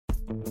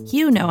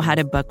You know how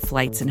to book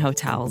flights and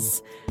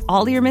hotels.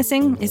 All you're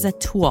missing is a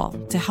tool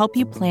to help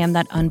you plan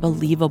that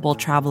unbelievable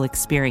travel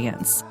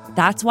experience.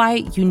 That's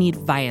why you need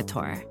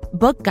Viator.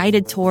 Book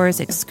guided tours,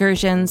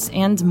 excursions,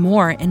 and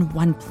more in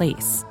one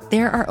place.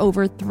 There are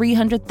over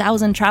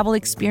 300,000 travel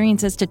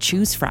experiences to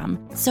choose from,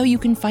 so you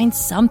can find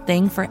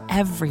something for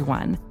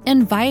everyone.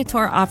 And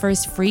Viator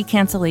offers free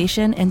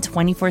cancellation and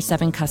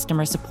 24/7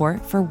 customer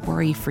support for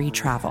worry-free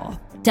travel.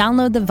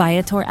 Download the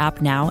Viator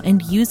app now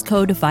and use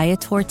code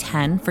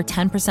Viator10 for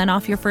 10%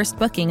 off your first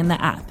booking in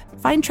the app.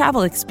 Find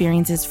travel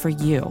experiences for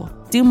you.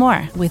 Do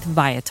more with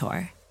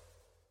Viator.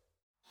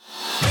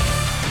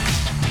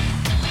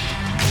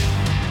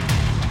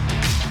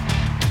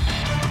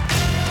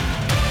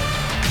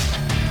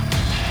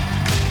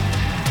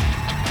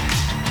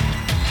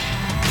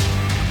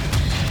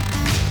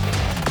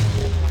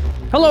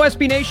 Hello,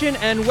 SB Nation,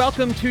 and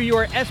welcome to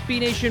your SB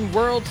Nation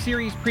World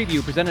Series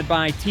preview presented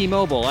by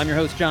T-Mobile. I'm your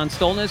host, John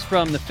Stolnis,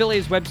 from the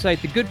Phillies website,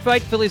 The Good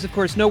Fight. Phillies, of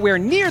course, nowhere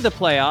near the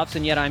playoffs,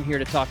 and yet I'm here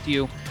to talk to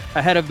you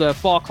ahead of the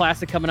Fall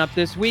Classic coming up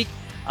this week.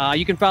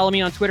 You can follow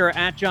me on Twitter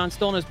at John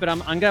Stolnis, but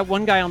I'm got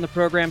one guy on the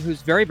program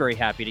who's very, very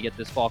happy to get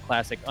this Fall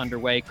Classic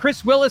underway.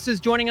 Chris Willis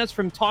is joining us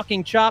from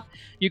Talking Chop.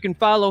 You can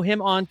follow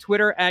him on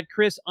Twitter at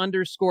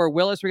Chris_Willis.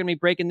 We're going to be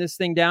breaking this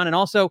thing down. And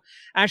also,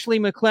 Ashley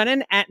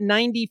McLennan at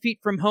 90 Feet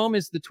From Home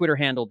is the Twitter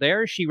handle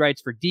there. She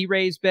writes for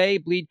D-Rays Bay,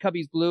 Bleed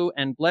Cubbies Blue,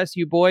 and Bless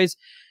You Boys.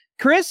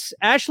 Chris,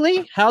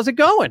 Ashley, how's it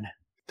going?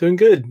 Doing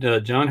good,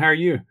 John. How are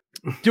you?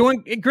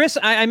 Doing, Chris,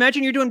 I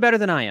imagine you're doing better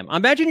than I am. I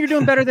imagine you're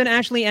doing better than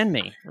Ashley and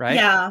me, right?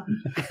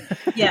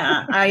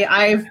 Yeah.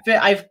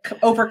 I've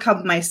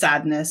overcome my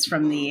sadness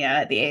from the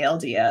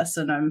ALDS,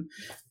 and I'm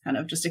kind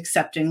of just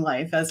accepting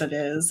life as it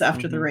is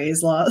after the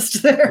Rays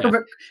lost there. Yeah.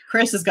 But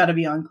Chris has got to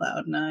be on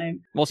cloud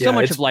nine. Well, so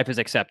much of life is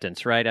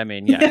acceptance, right? I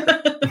mean, yeah.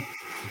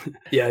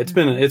 Yeah, it's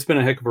been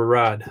a heck of a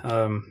ride.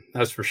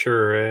 That's for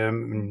sure.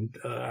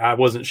 I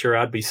wasn't sure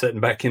I'd be sitting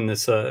back in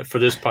this for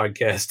this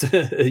podcast,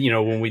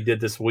 when we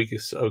did this a week or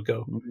so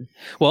ago.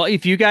 Well,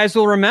 if you guys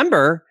will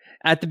remember,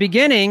 at the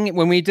beginning,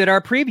 when we did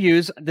our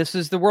previews, this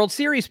is the World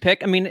Series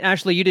pick. I mean,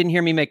 Ashley, you didn't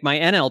hear me make my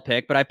NL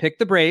pick, but I picked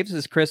the Braves,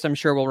 as Chris, I'm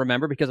sure, will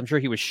remember, because I'm sure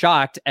he was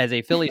shocked as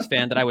a Phillies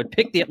fan that I would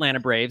pick the Atlanta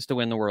Braves to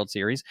win the World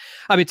Series.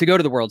 To go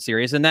to the World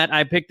Series, and that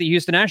I picked the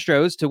Houston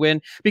Astros to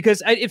win,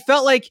 because it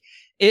felt like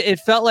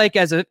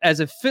as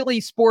a Philly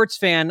sports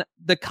fan,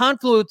 the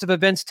confluence of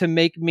events to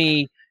make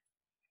me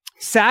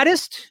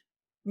saddest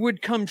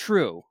would come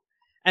true.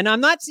 And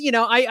I'm not,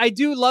 I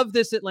do love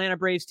this Atlanta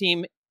Braves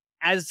team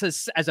as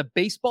a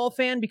baseball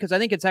fan, because I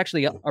think it's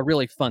actually a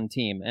really fun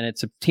team, and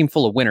it's a team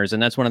full of winners.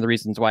 And that's one of the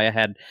reasons why I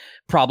had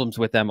problems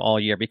with them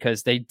all year,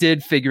 because they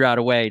did figure out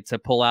a way to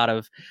pull out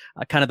of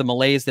kind of the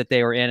malaise that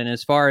they were in. And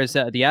as far as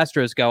the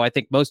Astros go, I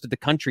think most of the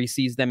country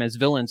sees them as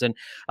villains. And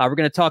we're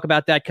going to talk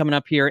about that coming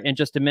up here in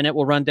just a minute.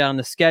 We'll run down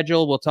the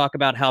schedule. We'll talk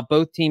about how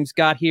both teams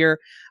got here.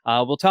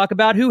 We'll talk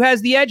about who has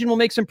the edge, and we'll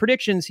make some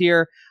predictions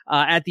here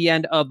at the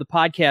end of the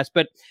podcast.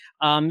 But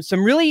it's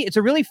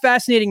a really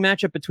fascinating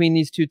matchup between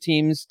these two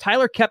teams.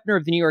 Tyler Kepner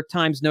of the New York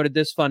Times noted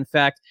this fun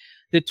fact: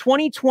 the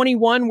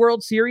 2021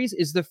 World Series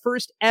is the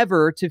first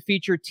ever to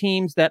feature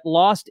teams that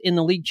lost in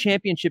the League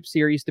Championship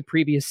Series the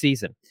previous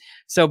season.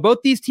 So both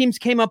these teams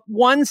came up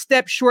one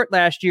step short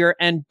last year,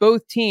 and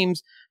both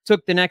teams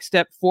took the next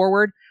step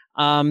forward.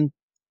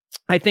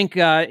 I think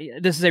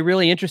this is a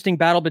really interesting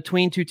battle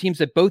between two teams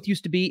that both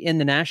used to be in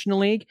the National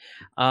League.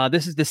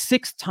 This is the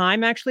sixth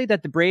time, actually,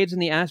 that the Braves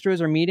and the Astros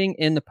are meeting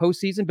in the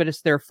postseason, but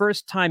it's their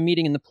first time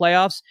meeting in the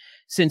playoffs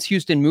since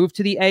Houston moved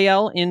to the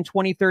AL in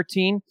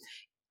 2013.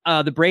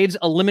 The Braves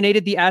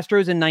eliminated the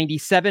Astros in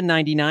 97,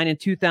 99, and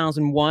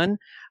 2001.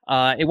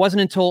 It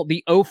wasn't until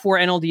the 2004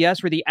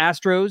 NLDS where the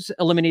Astros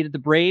eliminated the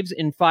Braves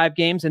in 5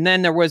 games. And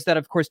then there was that,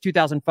 of course,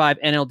 2005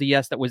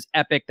 NLDS that was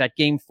epic, that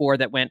game 4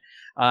 that went,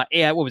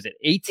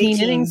 18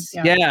 innings?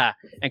 Yeah.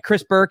 And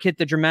Chris Burke hit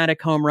the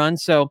dramatic home run.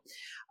 So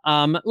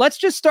let's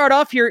just start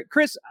off here.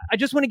 Chris, I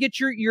just want to get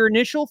your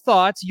initial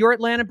thoughts. Your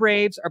Atlanta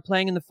Braves are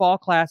playing in the Fall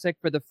Classic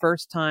for the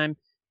first time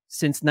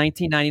since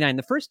 1999,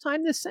 the first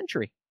time this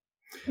century.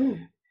 Ooh.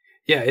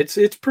 Yeah, it's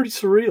pretty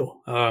surreal.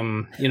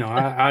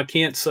 I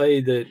can't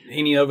say that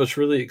any of us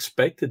really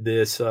expected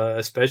this,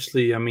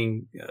 especially,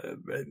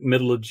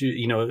 middle of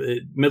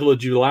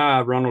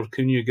July, Ronald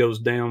Acuna goes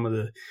down with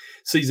a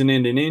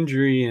season-ending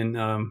injury. And,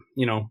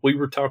 we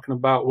were talking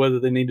about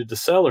whether they needed to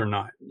sell or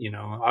not.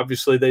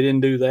 Obviously they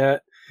didn't do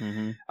that.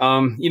 Mm-hmm.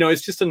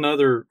 It's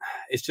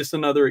just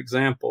another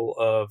example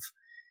of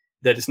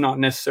that it's not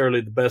necessarily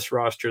the best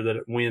roster that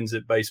it wins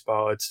at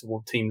baseball. It's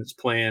the team that's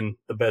playing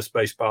the best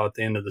baseball at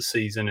the end of the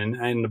season.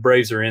 And the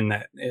Braves are in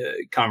that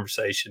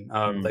conversation.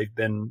 They've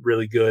been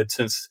really good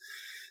since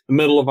the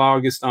middle of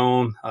August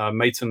on,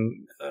 made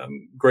some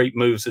great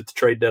moves at the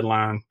trade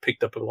deadline,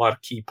 picked up a lot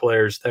of key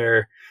players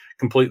there,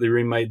 completely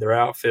remade their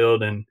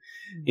outfield. And,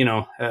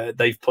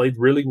 they've played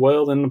really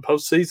well in the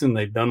postseason.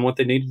 They've done what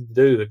they needed to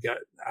do. They've got,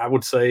 I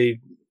would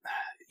say,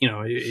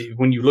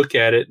 when you look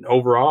at it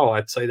overall,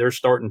 I'd say their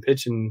starting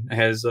pitching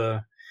has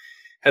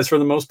has for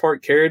the most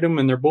part carried them,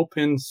 and their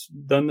bullpen's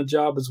done the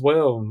job as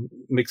well, and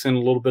mix in a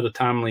little bit of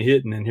timely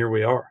hitting, and here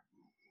we are.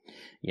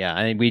 Yeah,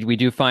 I mean, we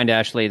do find,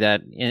 Ashley,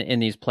 that in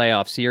these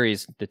playoff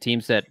series, the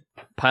teams that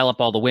pile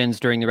up all the wins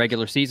during the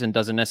regular season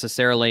doesn't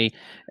necessarily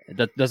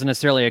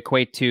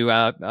equate to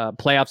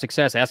playoff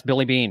success. Ask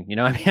Billy Beane. You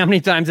know, I mean, how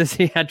many times has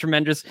he had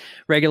tremendous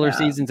regular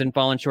seasons and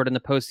fallen short in the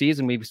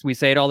postseason? We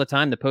say it all the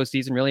time. The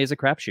postseason really is a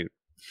crapshoot.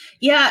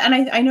 Yeah, and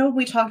I know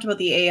we talked about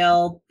the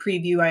AL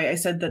preview. I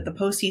said that the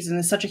postseason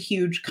is such a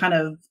huge kind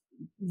of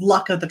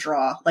luck of the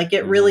draw. Like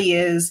it really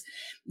is.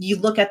 You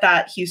look at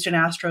that Houston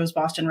Astros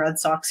Boston Red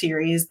Sox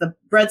series, the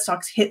Red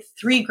Sox hit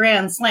 3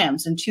 grand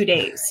slams in 2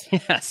 days.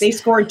 Yes. They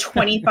scored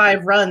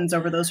 25 runs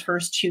over those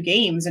first 2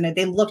 games, and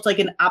they looked like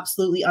an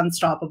absolutely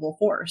unstoppable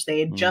force.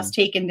 They had just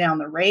taken down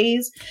the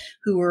Rays,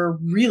 who were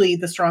really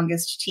the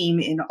strongest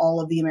team in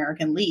all of the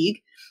American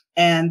League.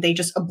 And they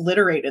just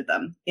obliterated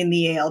them in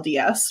the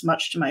ALDS,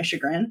 much to my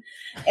chagrin.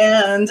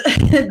 And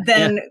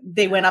then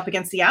they went up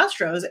against the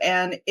Astros,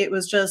 and it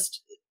was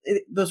just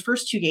those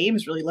first 2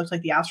 games really looked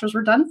like the Astros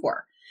were done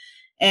for.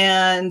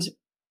 And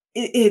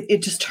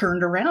it just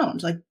turned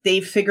around. Like they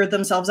figured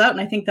themselves out.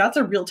 And I think that's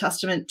a real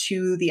testament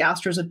to the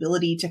Astros'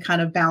 ability to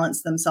kind of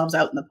balance themselves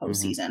out in the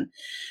postseason.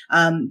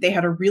 They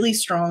had a really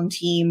strong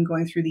team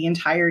going through the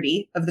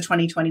entirety of the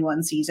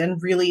 2021 season,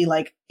 really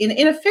like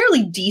in a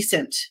fairly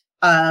decent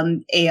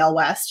AL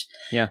West.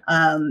 Yeah.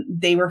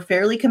 They were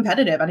fairly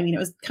competitive. I mean, it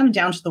was kind of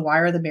down to the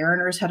wire. The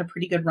Mariners had a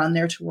pretty good run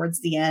there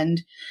towards the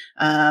end.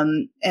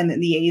 And then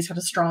the A's had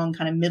a strong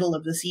kind of middle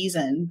of the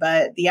season,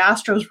 but the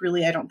Astros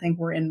really, I don't think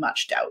were in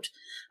much doubt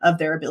of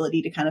their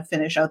ability to kind of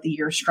finish out the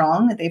year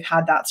strong. They've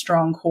had that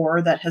strong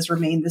core that has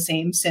remained the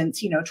same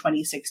since,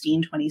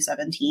 2016,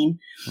 2017.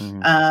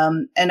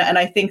 And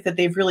I think that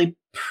they've really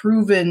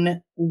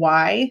proven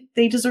why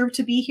they deserve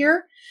to be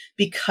here,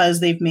 because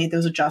they've made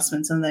those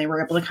adjustments and they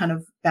were able to kind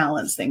of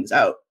balance things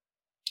out.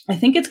 I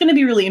think it's going to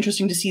be really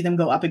interesting to see them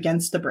go up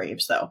against the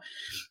Braves, though,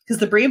 because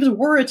the Braves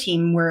were a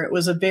team where it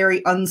was a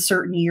very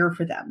uncertain year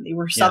for them. They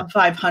were sub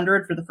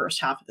 500 for the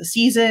first half of the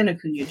season.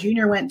 Acuna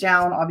Jr. went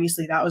down.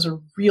 Obviously, that was a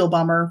real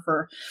bummer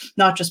for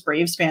not just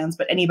Braves fans,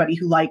 but anybody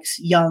who likes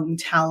young,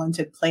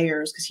 talented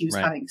players, because he was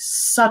having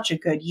such a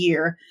good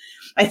year.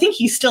 I think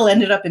he still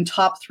ended up in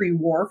top 3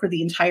 WAR for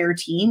the entire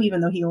team,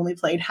 even though he only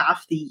played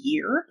half the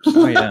year.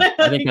 Oh, yeah.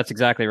 I think that's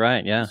exactly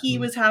right. Yeah. He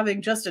was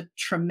having just a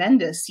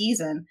tremendous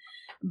season.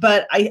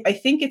 But I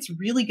think it's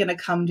really going to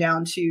come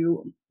down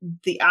to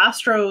the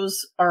Astros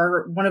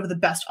are one of the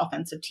best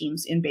offensive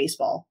teams in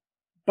baseball,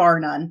 bar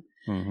none.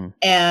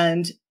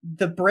 And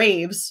the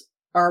Braves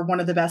are one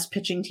of the best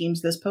pitching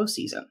teams this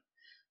postseason.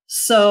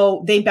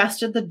 So they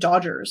bested the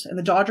Dodgers, and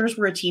the Dodgers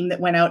were a team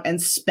that went out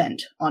and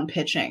spent on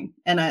pitching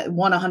and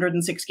won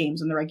 106 games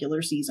in the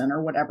regular season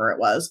or whatever it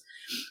was,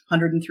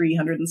 103,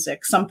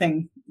 106,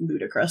 something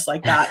ludicrous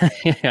like that.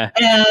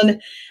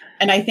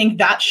 And I think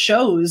that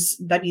shows,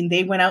 I mean,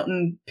 they went out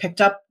and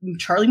picked up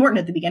Charlie Morton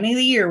at the beginning of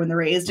the year when the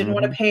Rays didn't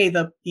want to pay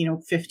the,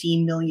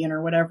 $15 million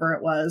or whatever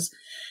it was.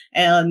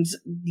 And,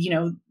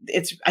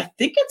 I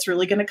think it's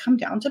really going to come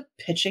down to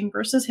pitching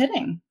versus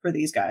hitting for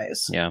these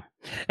guys. Yeah.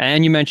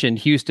 And you mentioned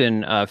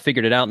Houston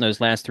figured it out in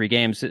those last 3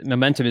 games.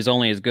 Momentum is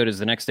only as good as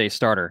the next day's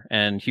starter.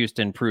 And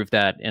Houston proved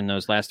that in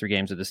those last 3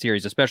 games of the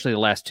series, especially the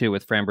last 2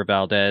 with Framber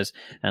Valdez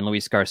and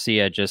Luis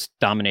Garcia just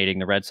dominating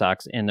the Red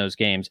Sox in those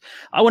games.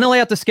 I want to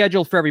lay out the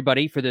schedule for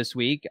everybody for this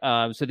week.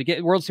 So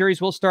the World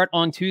Series will start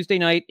on Tuesday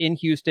night in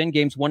Houston.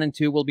 Games 1 and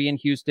 2 will be in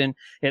Houston.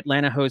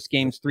 Atlanta hosts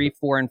games 3,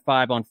 4, and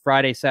 5 on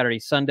Friday, Saturday,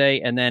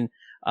 Sunday. And then,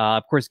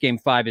 of course, Game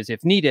 5 is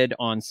if needed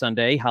on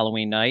Sunday,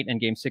 Halloween night, and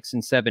Game 6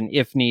 and 7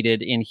 if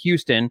needed in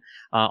Houston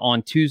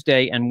on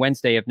Tuesday and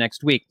Wednesday of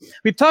next week.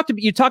 You're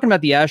talking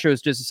about the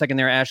Astros just a second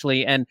there,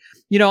 Ashley, and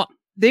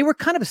they were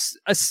kind of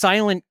a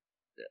silent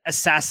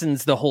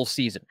assassins the whole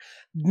season.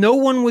 No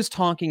one was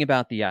talking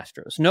about the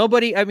Astros.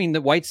 Nobody. I mean,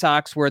 the White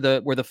Sox were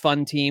the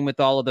fun team with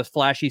all of the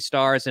flashy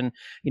stars, and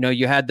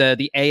you had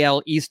the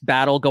AL East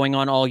battle going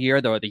on all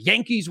year. Though the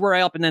Yankees were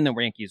up, and then the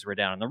Yankees were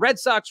down, and the Red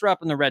Sox were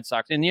up, and the Red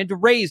Sox, and the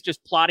Rays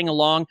just plodding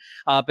along,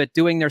 but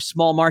doing their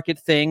small market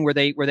thing where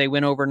they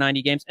win over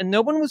 90 games, and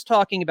no one was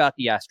talking about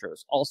the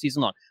Astros all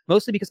season long.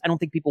 Mostly because I don't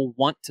think people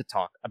want to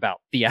talk about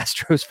the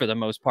Astros for the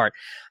most part.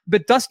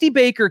 But Dusty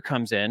Baker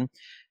comes in,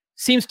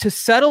 seems to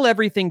settle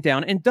everything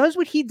down and does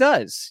what he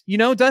does.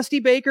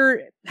 Dusty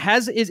Baker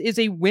is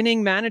a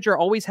winning manager,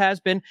 always has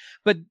been,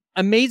 but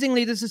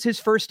amazingly, this is his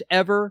first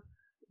ever.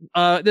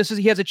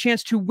 He has a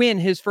chance to win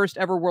his first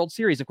ever World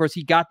Series. Of course,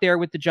 he got there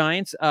with the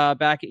Giants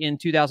back in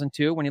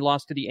 2002 when he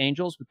lost to the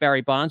Angels with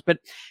Barry Bonds, but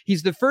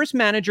he's the first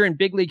manager in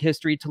big league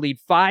history to lead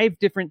 5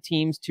 different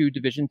teams to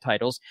division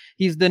titles.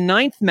 He's the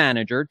 9th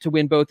manager to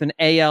win both an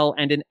AL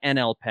and an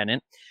NL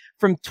pennant.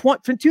 From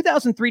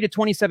 2003 to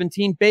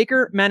 2017,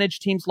 Baker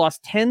managed teams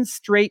lost 10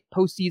 straight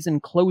postseason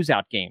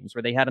closeout games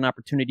where they had an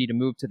opportunity to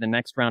move to the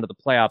next round of the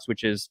playoffs,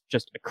 which is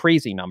just a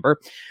crazy number.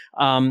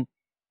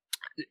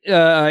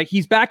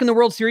 He's back in the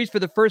World Series for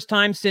the first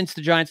time since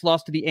the Giants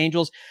lost to the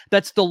Angels.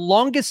 That's the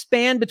longest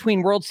span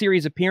between World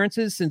Series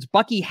appearances since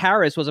Bucky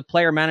Harris was a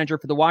player manager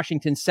for the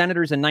Washington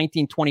Senators in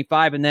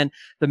 1925 and then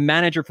the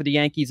manager for the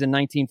Yankees in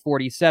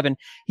 1947.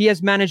 He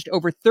has managed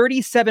over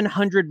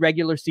 3,700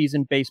 regular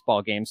season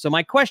baseball games. So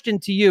my question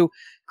to you,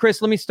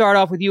 Chris, let me start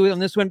off with you on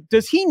this one.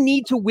 Does he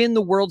need to win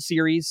the World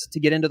Series to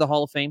get into the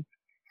Hall of Fame?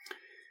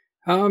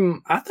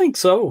 I think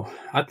so.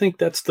 I think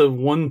that's the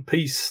one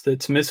piece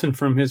that's missing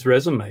from his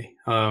resume.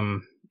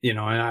 And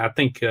I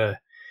think,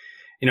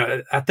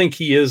 I think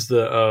he is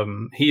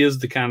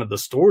the kind of the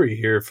story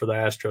here for the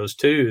Astros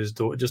too, is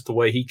just the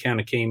way he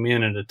kind of came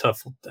in at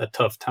a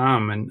tough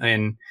time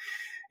and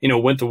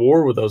went to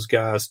war with those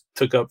guys,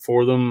 took up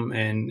for them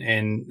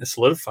and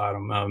solidified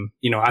them.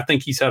 I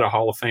think he's had a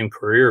Hall of Fame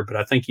career, but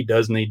I think he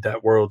does need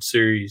that World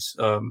Series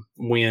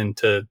win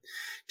to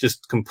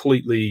just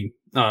completely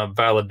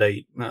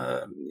validate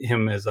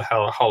him as a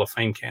Hall of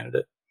Fame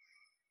candidate.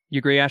 You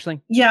agree, Ashley?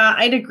 Yeah,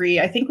 I'd agree.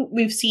 I think what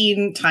we've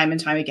seen time and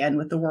time again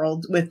with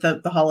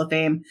the Hall of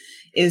Fame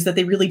is that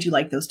they really do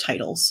like those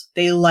titles.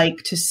 They like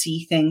to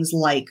see things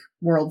like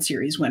World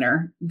Series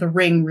winner. The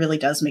ring really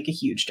does make a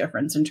huge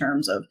difference in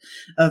terms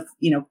of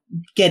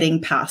getting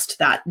past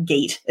that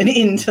gate and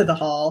into the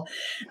Hall.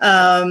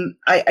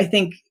 I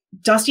think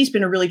Dusty's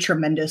been a really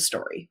tremendous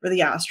story for the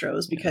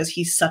Astros because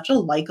he's such a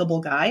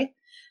likable guy.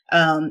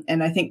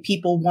 And I think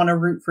people want to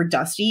root for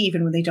Dusty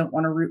even when they don't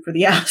want to root for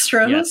the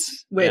Astros,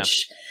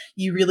 which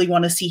you really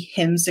want to see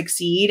him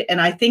succeed.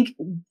 And I think,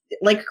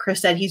 like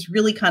Chris said, he's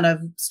really kind of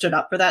stood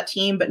up for that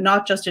team, but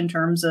not just in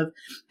terms of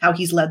how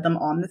he's led them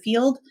on the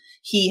field.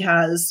 He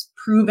has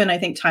proven, I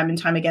think, time and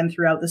time again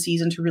throughout the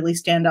season to really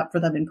stand up for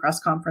them in press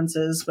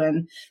conferences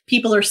when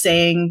people are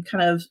saying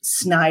kind of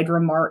snide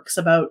remarks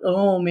about,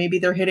 oh, maybe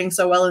they're hitting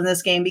so well in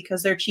this game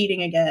because they're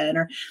cheating again,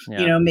 or,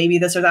 maybe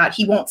this or that.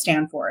 He won't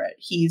stand for it.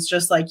 He's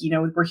just like,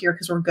 we're here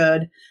because we're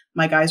good.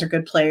 My guys are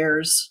good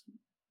players.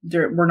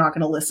 We're not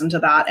going to listen to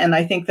that. And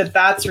I think that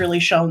that's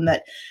really shown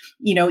that,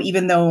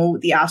 even though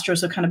the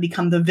Astros have kind of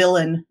become the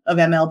villain of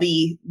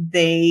MLB,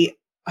 they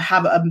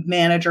have a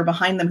manager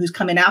behind them who's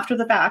come in after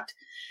the fact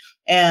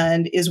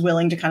and is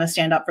willing to kind of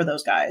stand up for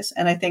those guys.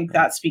 And I think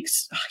that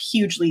speaks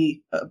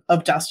hugely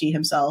of Dusty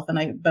himself.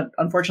 But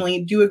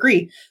unfortunately do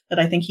agree that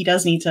I think he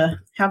does need to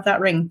have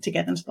that ring to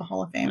get into the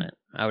Hall of Fame. Right.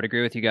 I would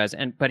agree with you guys.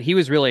 But he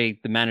was really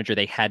the manager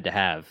they had to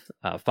have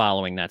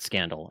following that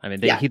scandal. I mean,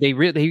 they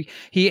really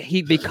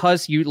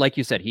because like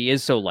you said, he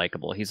is so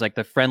likable. He's like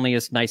the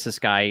friendliest,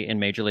 nicest guy in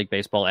Major League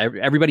Baseball.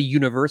 Everybody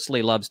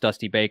universally loves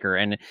Dusty Baker,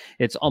 and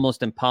it's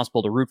almost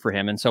impossible to root for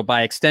him. And so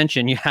by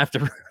extension, you have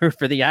to root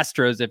for the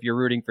Astros if you're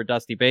rooting for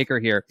Dusty Baker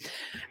here.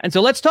 And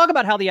so let's talk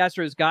about how the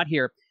Astros got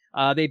here.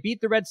 They beat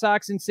the Red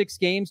Sox in 6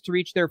 games to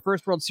reach their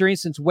first World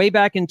Series since way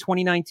back in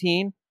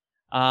 2019.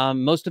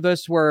 Most of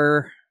us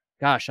were,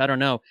 I don't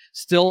know,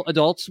 still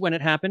adults when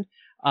it happened.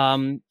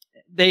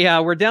 They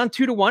were down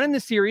 2-1 in the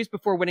series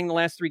before winning the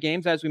last 3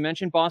 games. As we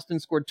mentioned, Boston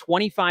scored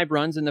 25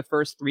 runs in the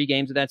first 3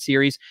 games of that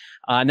series.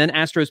 And then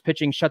Astros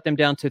pitching shut them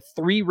down to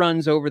 3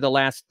 runs over the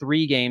last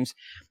 3 games.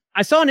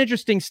 I saw an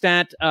interesting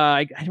stat.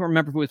 I don't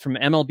remember if it was from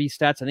MLB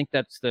Stats. I think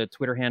that's the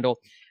Twitter handle.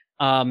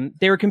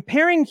 They were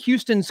comparing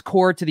Houston's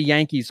core to the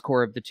Yankees'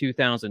 core of the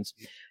 2000s.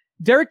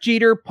 Derek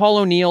Jeter, Paul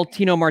O'Neill,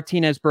 Tino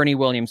Martinez, Bernie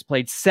Williams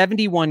played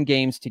 71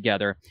 games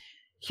together.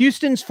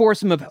 Houston's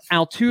foursome of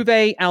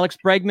Altuve, Alex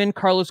Bregman,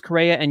 Carlos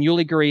Correa, and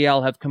Yuli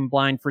Gurriel have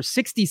combined for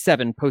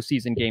 67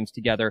 postseason games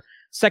together,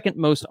 second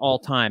most all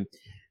time.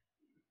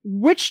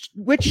 Which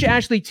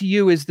Ashley, to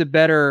you, is the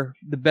better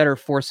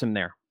foursome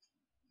there?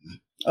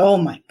 Oh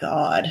my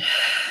God.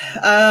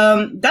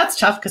 That's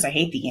tough because I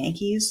hate the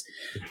Yankees.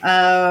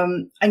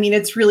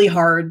 It's really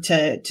hard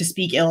to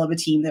speak ill of a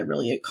team that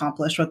really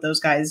accomplished what those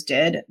guys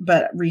did,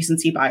 but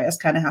recency bias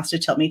kind of has to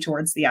tilt me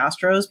towards the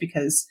Astros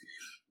because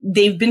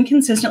they've been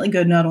consistently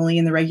good, not only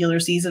in the regular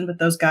season, but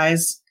those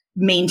guys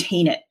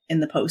maintain it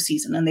in the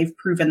postseason. And they've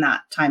proven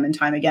that time and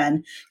time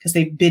again because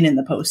they've been in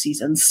the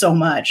postseason so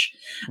much,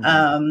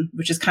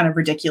 which is kind of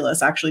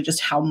ridiculous, actually, just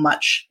how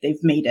much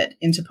they've made it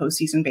into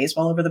postseason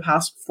baseball over the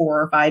past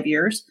 4 or 5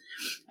 years.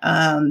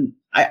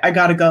 I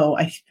gotta go.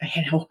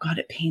 Oh God,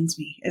 it pains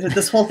me.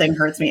 This whole thing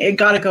hurts me. It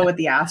gotta go with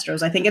the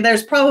Astros, I think. And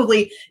there's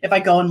probably, if I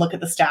go and look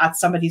at the stats,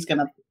 somebody's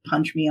gonna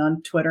punch me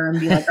on Twitter and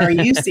be like, "Are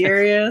you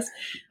serious?"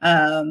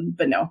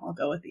 But no, I'll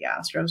go with the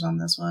Astros on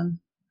this one.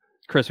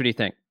 Chris, what do you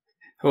think?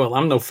 Well,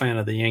 I'm no fan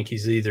of the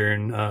Yankees either,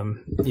 and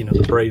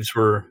the Braves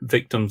were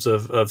victims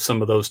of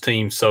some of those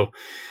teams. So,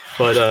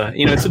 but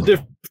it's a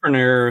different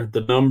era.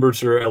 The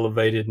numbers are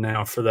elevated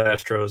now for the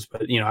Astros,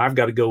 but I've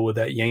got to go with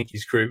that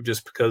Yankees group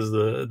just because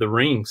the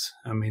rings.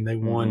 I mean, they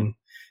won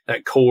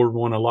that core,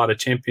 won a lot of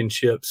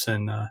championships,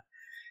 and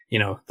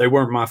they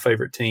weren't my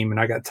favorite team,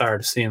 and I got tired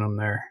of seeing them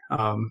there.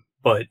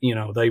 But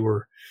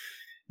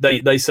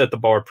they set the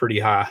bar pretty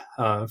high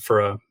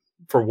for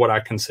what I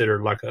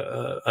consider like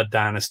a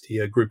dynasty,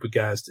 a group of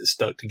guys that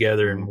stuck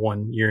together and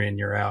won year in,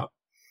 year out.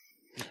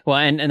 Well,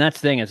 and that's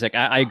the thing is like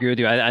I agree with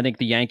you. I think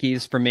the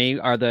Yankees for me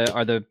are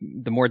the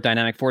more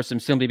dynamic force,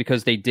 simply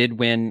because they did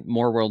win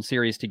more World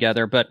Series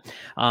together. But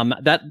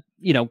that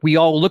we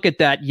all look at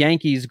that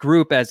Yankees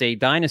group as a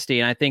dynasty,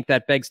 and I think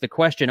that begs the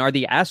question: are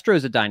the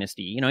Astros a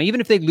dynasty? Even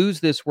if they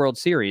lose this World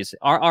Series,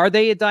 are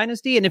they a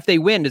dynasty? And if they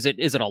win, is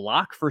it a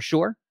lock for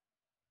sure?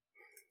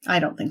 I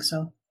don't think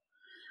so.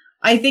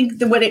 I think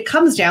that what it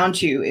comes down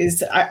to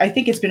is I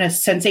think it's been a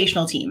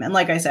sensational team. And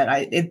like I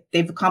said,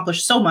 they've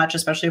accomplished so much,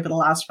 especially over the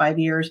last 5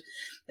 years,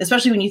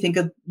 especially when you think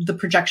of the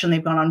projection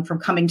they've gone on from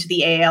coming to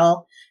the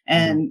AL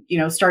and,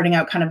 starting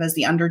out kind of as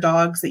the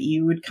underdogs that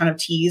you would kind of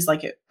tease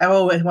like,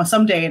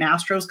 someday an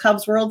Astros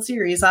Cubs World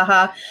Series.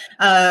 Haha.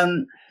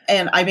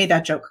 And I made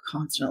that joke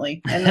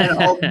constantly. And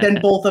then,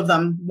 then both of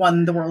them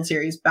won the World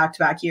Series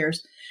back-to-back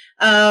years.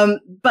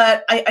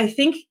 But I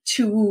think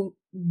to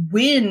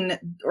win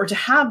or to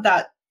have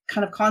that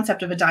kind of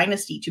concept of a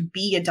dynasty, to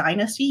be a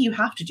dynasty, you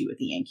have to do what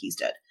the Yankees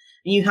did.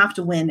 And you have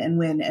to win and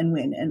win and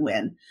win and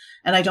win.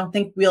 And I don't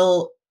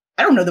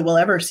know that we'll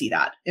ever see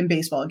that in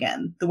baseball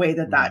again, the way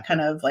that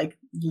kind of like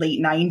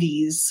late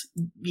 90s,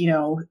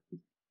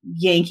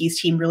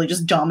 Yankees team really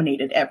just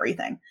dominated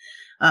everything.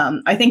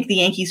 I think the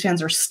Yankees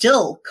fans are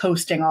still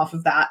coasting off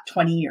of that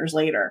 20 years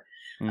later.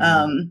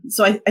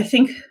 So I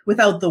think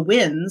without the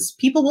wins,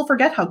 people will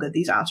forget how good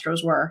these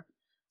Astros were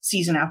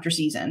season after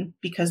season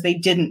because they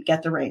didn't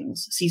get the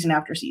rings season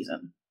after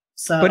season.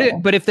 So,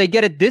 but if they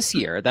get it this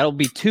year, that'll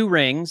be 2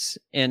 rings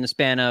in the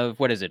span of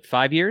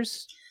 5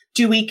 years?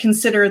 Do we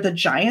consider the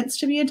Giants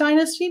to be a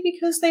dynasty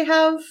because they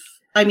have?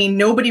 I mean,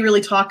 nobody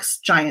really talks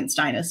Giants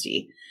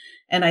dynasty,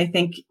 and I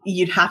think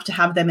you'd have to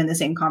have them in the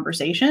same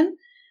conversation.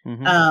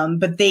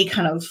 But they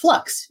kind of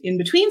flux in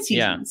between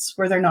seasons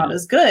where they're not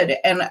as good.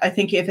 And I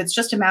think if it's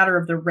just a matter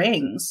of the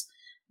rings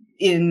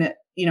in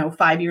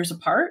 5 years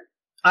apart,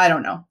 I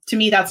don't know. To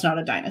me, that's not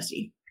a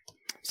dynasty.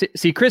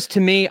 See, Chris, to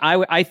me,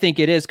 I think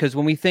it is, because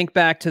when we think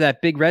back to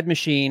that big red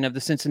machine of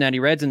the Cincinnati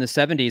Reds in the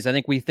 70s, I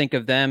think we think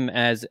of them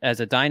as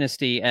a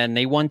dynasty, and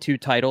they won 2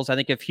 titles. I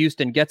think if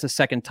Houston gets a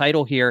second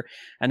title here,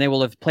 and they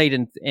will have played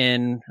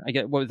in I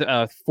get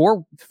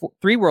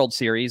 3 World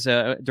Series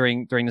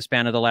during the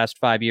span of the last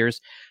 5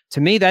 years.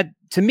 To me, that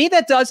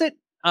does it.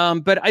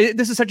 But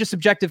this is such a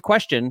subjective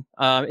question.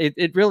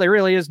 It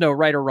really is no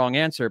right or wrong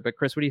answer. But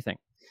Chris, what do you think?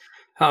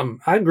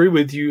 I agree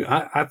with you.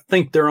 I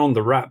think they're on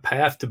the right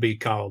path to be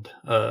called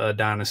a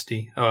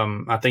dynasty.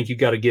 I think they've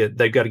got to get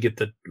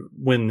the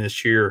win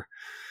this year.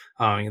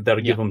 That'll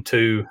give them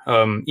 2.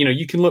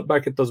 You can look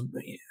back at the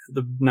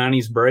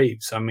 90s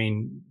Braves. I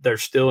mean,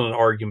 there's still an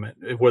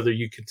argument whether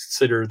you could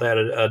consider that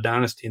a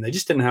dynasty, and they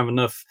just didn't have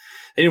enough.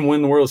 They didn't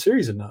win the World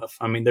Series enough.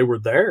 I mean, they were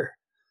there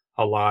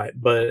a lot,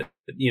 but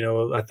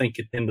I think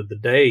at the end of the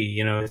day,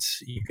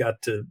 it's you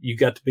got to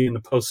be in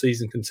the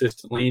postseason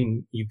consistently,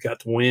 and you've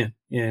got to win.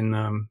 And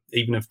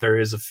even if there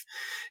is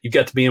you've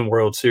got to be in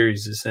World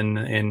Series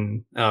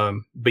and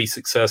be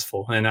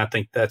successful. And I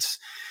think that's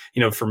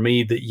for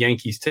me, the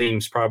Yankees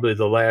team's probably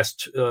the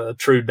last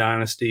true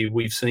dynasty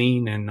we've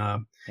seen. And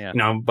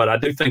but I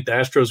do think the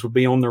Astros would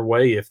be on their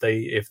way if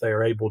they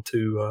are able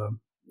to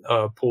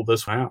pull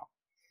this one out.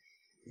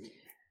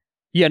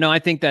 Yeah, no, I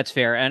think that's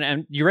fair.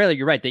 And you're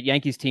right. That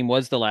Yankees team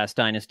was the last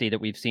dynasty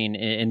that we've seen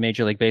in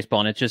Major League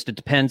Baseball. And it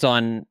depends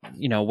on,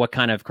 what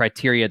kind of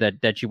criteria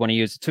that you want to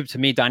use. To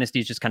me,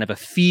 dynasty is just kind of a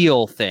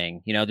feel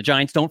thing. The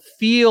Giants don't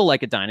feel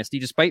like a dynasty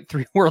despite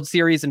 3 World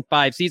Series in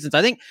 5 seasons.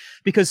 I think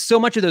because so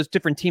much of those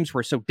different teams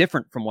were so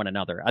different from one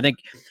another. I think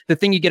the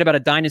thing you get about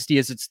a dynasty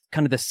is it's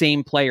kind of the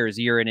same players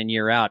year in and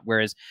year out.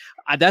 Whereas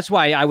that's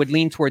why I would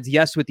lean towards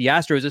yes with the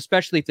Astros,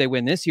 especially if they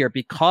win this year,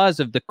 because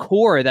of the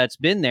core that's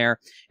been there.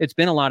 It's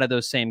been a lot of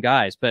those same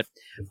guys. But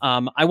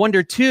I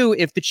wonder, too,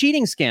 if the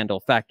cheating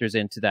scandal factors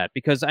into that,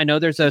 because I know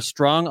there's a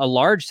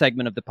large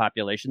segment of the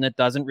population that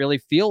doesn't really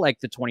feel like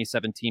the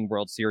 2017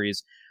 World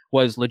Series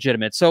was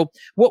legitimate. So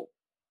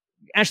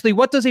Ashley,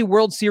 what does a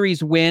World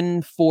Series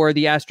win for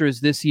the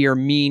Astros this year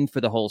mean for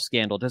the whole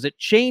scandal? Does it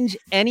change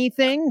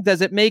anything?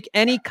 Does it make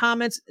any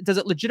comments? Does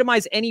it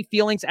legitimize any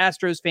feelings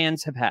Astros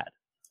fans have had?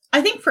 I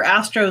think for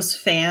Astros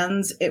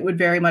fans, it would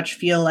very much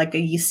feel like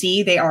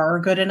they are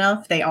good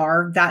enough. They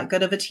are that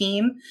good of a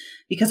team,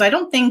 because I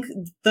don't think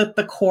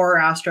the core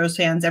Astros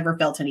fans ever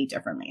felt any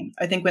differently.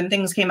 I think when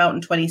things came out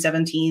in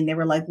 2017, they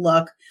were like,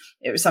 look,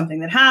 it was something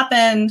that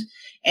happened.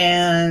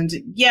 And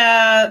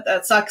yeah,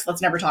 that sucks.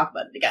 Let's never talk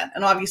about it again.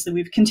 And obviously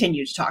we've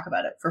continued to talk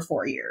about it for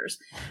 4 years.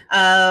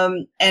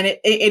 And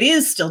it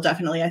is still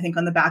definitely, I think,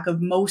 on the back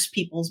of most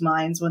people's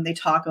minds when they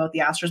talk about the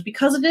Astros,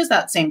 because it is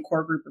that same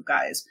core group of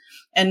guys.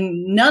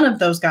 And none of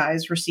those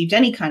guys received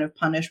any kind of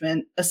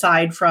punishment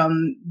aside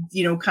from,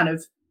 kind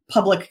of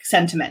public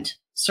sentiment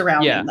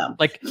surrounding them.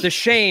 Like the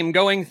shame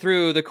going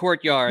through the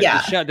courtyard,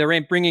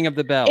 the ringing of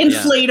the bell.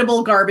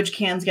 Inflatable garbage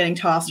cans getting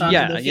tossed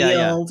onto the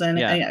field. And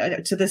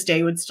I, to this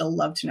day, would still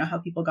love to know how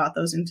people got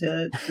those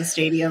into the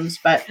stadiums.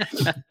 But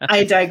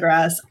I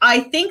digress.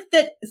 I think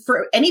that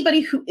for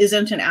anybody who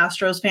isn't an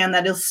Astros fan,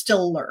 that will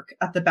still lurk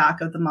at the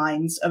back of the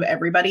minds of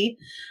everybody.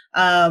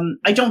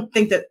 I don't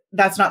think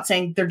that's not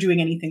saying they're doing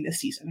anything this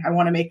season. I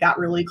want to make that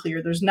really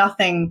clear. There's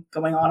nothing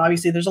going on.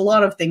 Obviously, there's a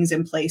lot of things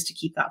in place to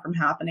keep that from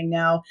happening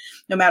now,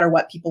 no matter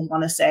what people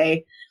want to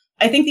say.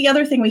 I think the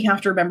other thing we have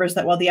to remember is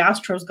that while the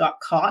Astros got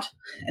caught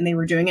and they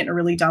were doing it in a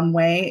really dumb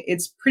way,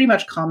 it's pretty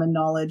much common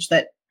knowledge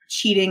that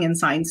cheating and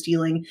sign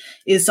stealing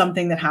is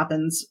something that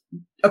happens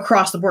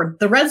across the board.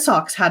 The Red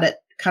Sox had it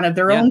kind of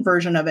their own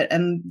version of it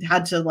and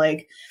had to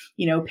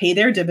pay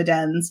their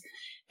dividends.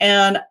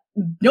 And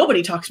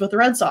nobody talks about the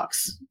Red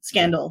Sox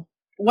scandal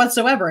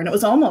whatsoever. And it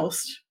was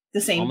almost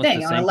the same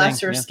thing on a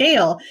lesser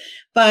scale.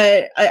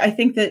 But I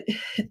think that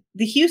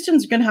the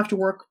Houston's going to have to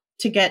work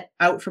to get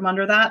out from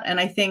under that. And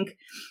I think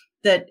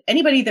that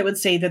anybody that would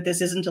say that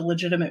this isn't a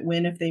legitimate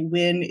win if they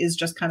win is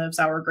just kind of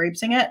sour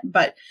grapesing it.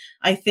 But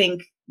I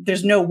think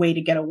there's no way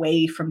to get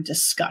away from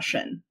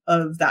discussion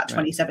of that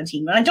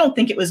 2017 win. I don't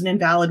think it was an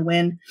invalid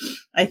win.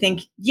 I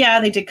think,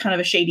 they did kind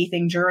of a shady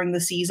thing during the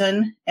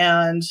season.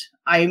 And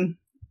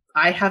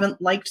I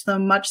haven't liked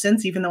them much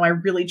since, even though I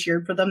really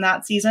cheered for them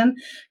that season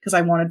because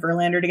I wanted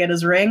Verlander to get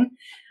his ring.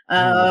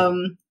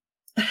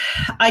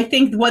 I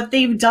think what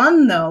they've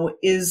done, though,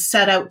 is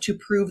set out to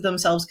prove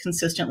themselves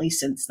consistently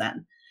since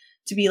then.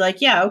 To be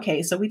like,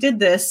 okay, so we did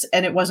this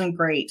and it wasn't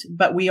great,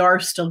 but we are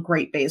still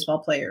great baseball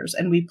players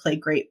and we play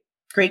great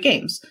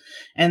games.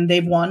 And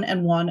they've won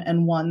and won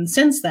and won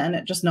since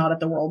then, just not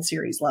at the World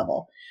Series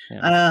level.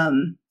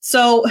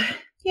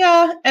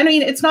 Yeah, I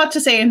mean, it's not to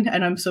say, and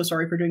I'm so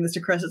sorry for doing this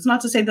to Chris, it's not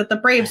to say that the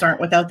Braves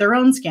aren't without their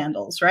own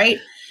scandals, right?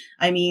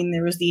 I mean,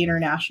 there was the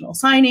international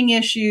signing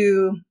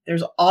issue.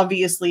 There's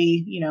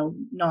obviously,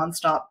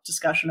 nonstop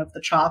discussion of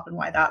the chop and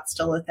why that's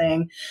still a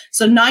thing.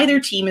 So neither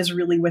team is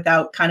really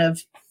without kind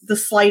of the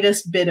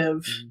slightest bit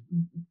of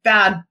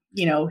bad,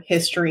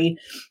 history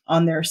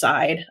on their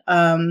side.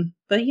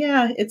 But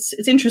yeah, it's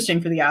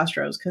interesting for the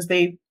Astros because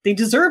they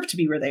deserve to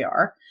be where they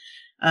are.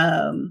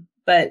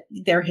 But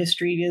their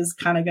history is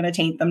kind of going to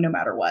taint them no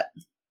matter what.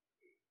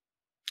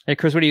 Hey,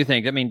 Chris, what do you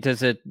think? I mean,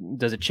 does it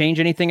change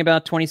anything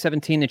about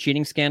 2017, the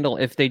cheating scandal,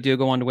 if they do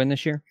go on to win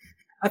this year?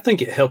 I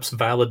think it helps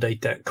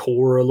validate that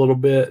core a little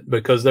bit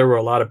because there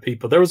was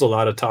a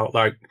lot of talk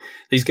like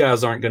these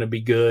guys aren't going to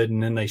be good.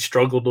 And then they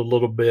struggled a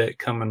little bit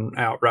coming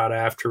out right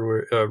after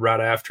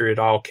it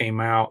all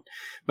came out,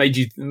 made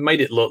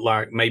it look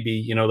like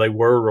maybe, they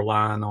were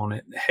relying on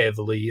it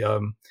heavily.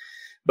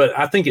 But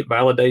I think it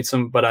validates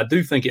them. But I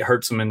do think it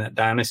hurts them in that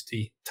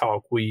dynasty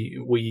talk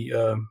we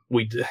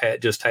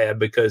just had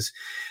because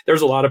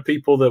there's a lot of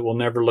people that will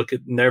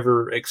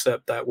never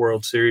accept that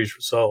World Series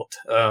result,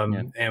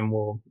 and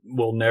will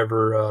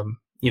never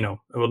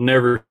will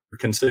never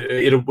consider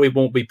it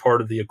won't be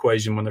part of the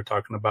equation when they're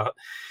talking about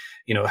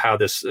how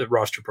this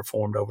roster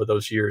performed over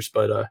those years.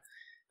 But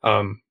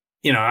I'm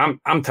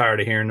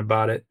tired of hearing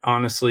about it.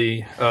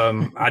 Honestly,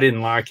 I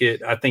didn't like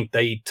it. I think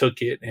they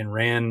took it and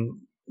ran.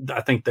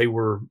 I think they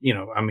were,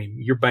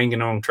 you're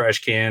banging on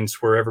trash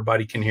cans where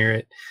everybody can hear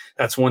it.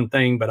 That's one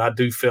thing, but I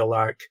do feel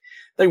like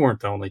they weren't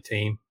the only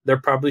team. They're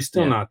probably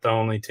still not the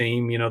only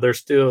team. They're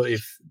still,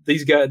 if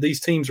these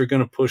teams are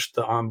going to push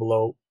the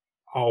envelope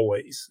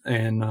always.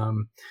 And,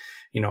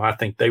 I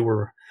think they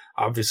were,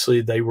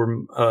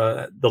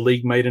 the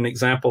league made an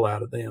example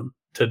out of them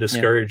to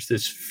discourage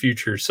this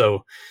future.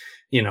 So,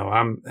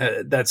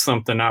 that's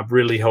something I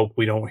really hope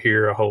we don't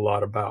hear a whole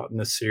lot about in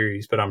this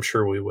series, but I'm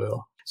sure we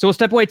will. So we'll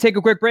step away, take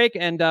a quick break,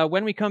 and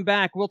when we come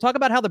back, we'll talk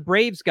about how the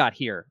Braves got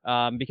here,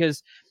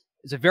 because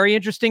it's a very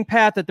interesting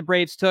path that the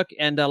Braves took,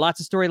 and lots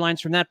of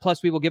storylines from that.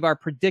 Plus, we will give our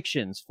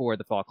predictions for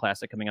the Fall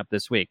Classic coming up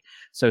this week.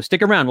 So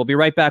stick around. We'll be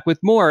right back with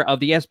more of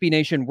the SB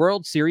Nation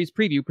World Series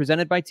preview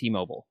presented by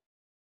T-Mobile.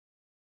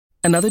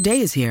 Another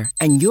day is here,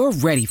 and you're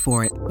ready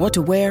for it. What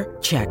to wear?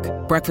 Check.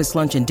 Breakfast,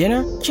 lunch, and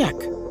dinner? Check.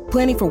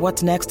 Planning for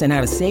what's next and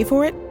how to save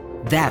for it?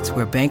 That's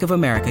where Bank of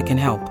America can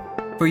help.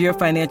 For your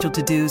financial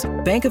to-dos,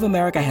 Bank of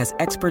America has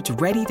experts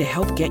ready to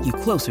help get you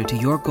closer to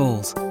your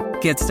goals.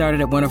 Get started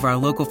at one of our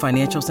local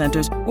financial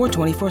centers or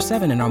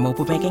 24/7 in our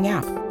mobile banking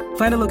app.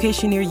 Find a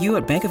location near you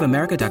at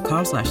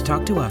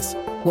bankofamerica.com/talktous.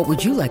 What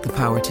would you like the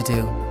power to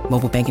do?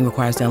 Mobile banking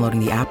requires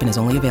downloading the app and is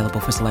only available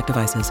for select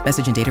devices.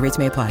 Message and data rates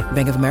may apply.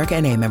 Bank of America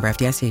NA, member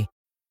FDIC.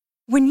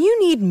 When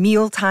you need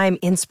mealtime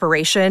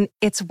inspiration,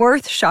 it's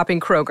worth shopping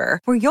Kroger,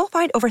 where you'll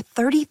find over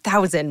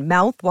 30,000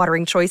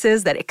 mouth-watering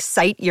choices that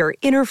excite your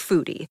inner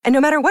foodie. And no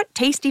matter what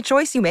tasty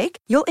choice you make,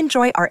 you'll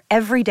enjoy our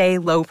everyday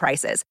low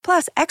prices,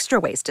 plus extra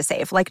ways to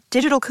save, like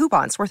digital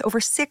coupons worth over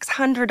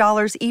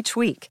 $600 each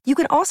week. You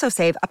can also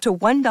save up to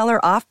 $1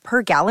 off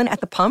per gallon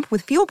at the pump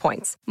with fuel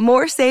points.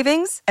 More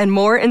savings and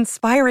more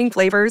inspiring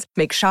flavors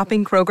make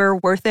shopping Kroger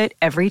worth it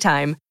every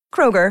time.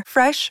 Kroger,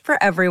 fresh for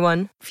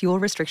everyone. Fuel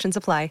restrictions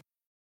apply.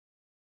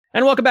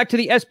 And welcome back to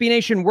the SB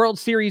Nation World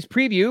Series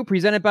preview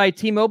presented by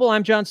T-Mobile.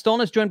 I'm John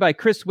Stolnis, joined by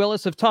Chris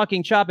Willis of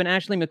Talking Chop and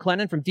Ashley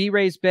McLennan from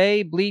D-Rays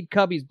Bay. Bleed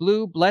Cubbies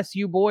Blue. Bless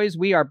you, boys.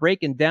 We are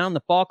breaking down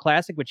the Fall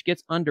Classic, which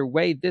gets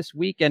underway this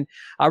week. And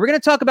we're going to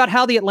talk about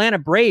how the Atlanta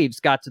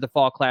Braves got to the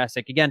Fall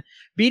Classic. Again,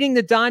 beating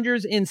the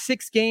Dodgers in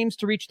 6 games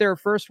to reach their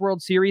first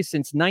World Series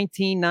since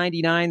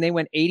 1999. They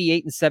went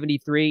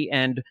 88-73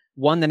 and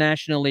won the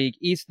National League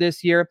East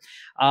this year.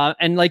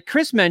 And like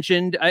Chris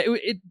mentioned,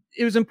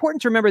 it was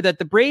important to remember that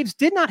the Braves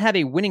did not have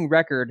a winning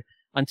record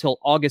until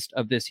August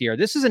of this year.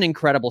 This is an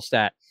incredible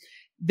stat.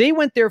 They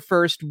went their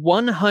first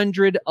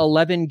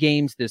 111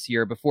 games this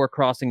year before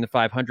crossing the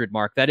 500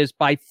 mark. That is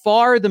by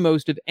far the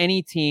most of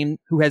any team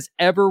who has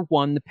ever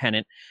won the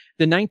pennant.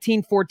 The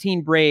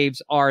 1914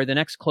 Braves are the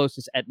next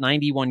closest at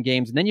 91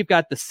 games. And then you've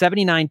got the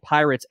 79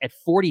 Pirates at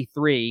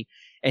 43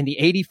 and the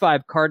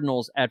 85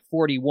 Cardinals at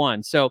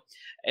 41. So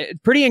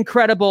pretty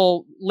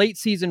incredible late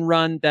season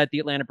run that the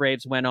Atlanta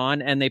Braves went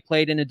on, and they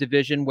played in a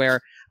division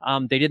where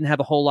they didn't have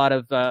a whole lot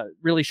of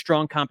really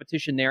strong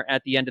competition there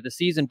at the end of the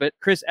season. But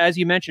Chris, as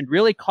you mentioned,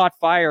 really caught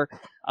fire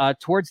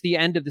towards the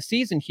end of the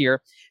season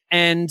here.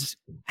 And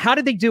how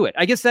did they do it?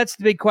 I guess that's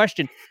the big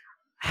question.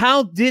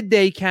 How did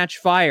they catch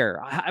fire?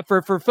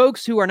 For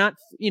folks who are not,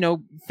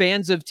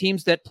 fans of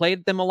teams that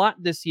played them a lot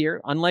this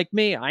year, unlike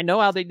me, I know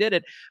how they did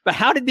it. But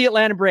how did the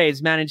Atlanta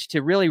Braves manage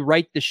to really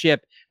right the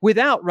ship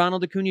without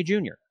Ronald Acuna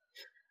Jr.?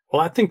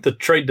 Well, I think the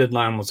trade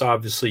deadline was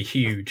obviously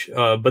huge,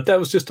 but that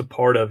was just a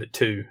part of it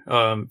too.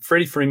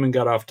 Freddie Freeman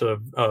got off to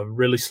a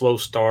really slow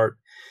start.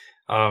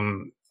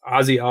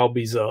 Ozzie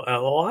Albies, a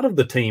lot of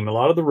the team, a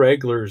lot of the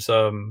regulars,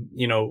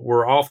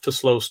 were off to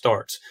slow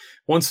starts.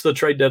 Once the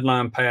trade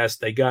deadline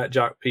passed, they got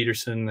Jock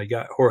Peterson, they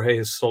got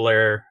Jorge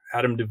Soler,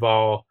 Adam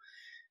Duvall,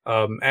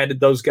 added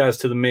those guys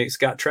to the mix,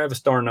 got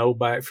Travis d'Arnaud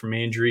back from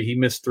injury. He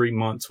missed 3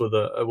 months with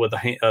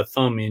a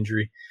thumb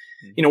injury.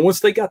 Mm-hmm. Once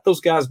they got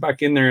those guys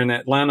back in there and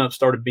that lineup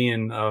started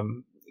being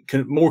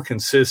more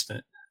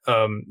consistent,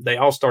 they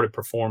all started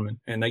performing,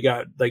 and they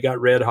got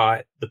red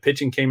hot. The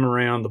pitching came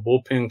around, the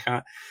bullpen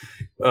kind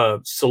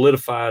of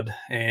solidified,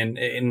 and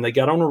they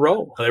got on a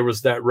roll. There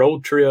was that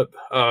road trip.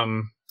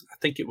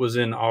 I think it was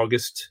in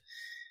August,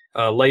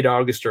 late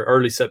August or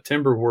early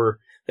September, where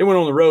they went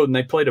on the road and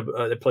they played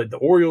the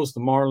Orioles, the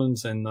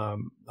Marlins, and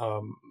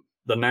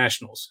the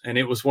Nationals. And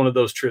it was one of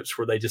those trips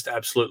where they just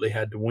absolutely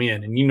had to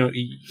win. And,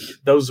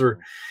 those are,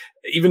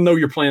 even though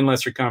you're playing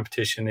lesser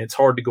competition, it's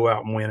hard to go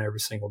out and win every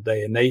single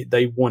day. And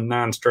they won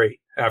 9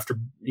 straight after,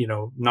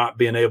 not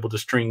being able to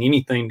string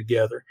anything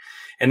together.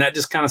 And that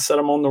just kind of set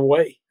them on their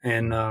way.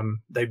 And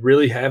they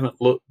really haven't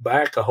looked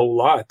back a whole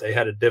lot. They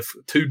had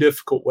 2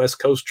 difficult West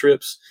Coast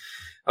trips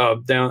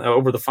down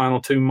over the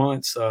final 2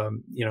 months.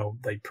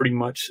 They pretty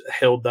much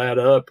held that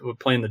up with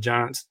playing the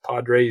Giants,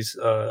 Padres,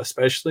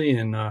 especially.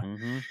 And,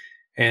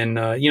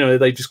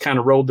 they just kind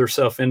of rolled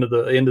themselves into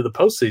the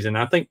postseason.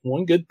 I think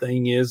one good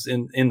thing is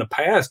in the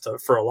past,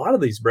 for a lot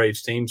of these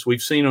Braves teams,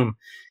 we've seen them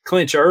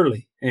clinch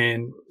early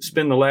and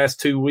spend the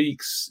last 2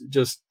 weeks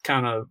just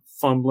kind of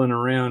fumbling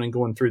around and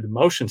going through the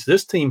motions.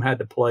 This team had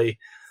to play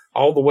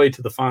all the way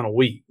to the final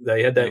week.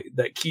 They had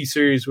that key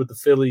series with the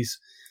Phillies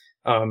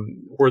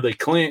where they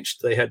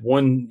clinched. They had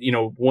one,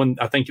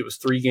 I think it was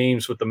 3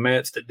 games with the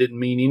Mets that didn't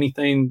mean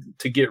anything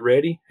to get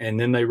ready. And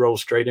then they rolled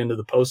straight into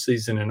the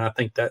postseason. And I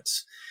think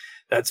that's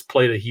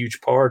played a huge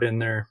part in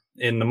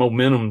the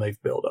momentum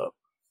they've built up.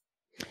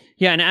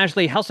 Yeah, and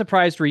Ashley, how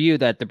surprised were you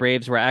that the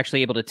Braves were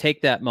actually able to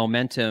take that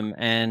momentum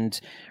and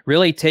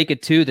really take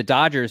it to the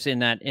Dodgers in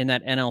that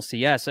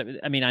NLCS?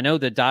 I mean, I know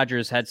the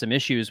Dodgers had some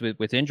issues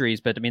with injuries,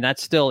 but I mean,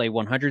 that's still a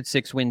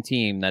 106-win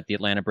team that the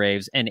Atlanta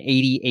Braves, an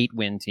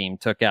 88-win team,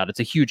 took out.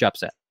 It's a huge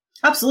upset.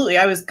 Absolutely.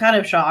 I was kind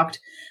of shocked.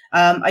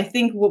 I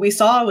think what we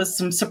saw was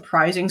some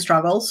surprising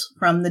struggles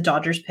from the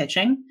Dodgers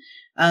pitching.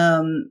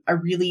 I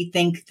really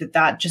think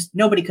that just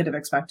nobody could have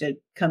expected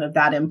kind of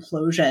that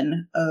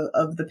implosion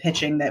of the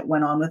pitching that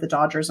went on with the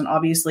Dodgers. And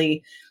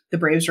obviously the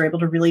Braves were able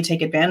to really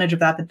take advantage of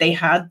that they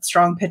had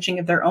strong pitching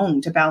of their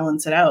own to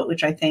balance it out,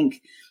 which I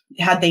think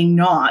had they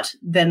not,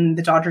 then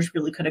the Dodgers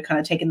really could have kind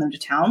of taken them to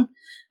town.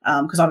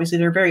 Because obviously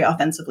they're a very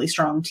offensively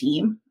strong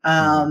team.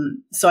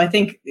 So I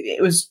think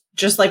it was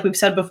just like we've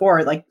said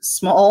before, like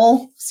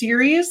small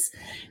series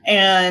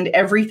and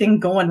everything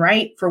going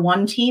right for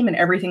one team and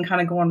everything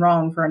kind of going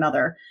wrong for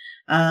another.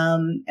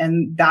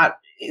 And that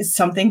is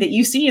something that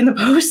you see in the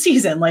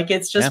postseason. Like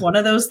it's just one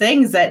of those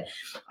things that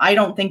I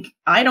don't think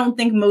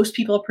most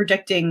people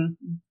predicting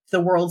the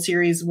World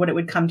Series, what it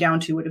would come down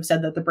to, would have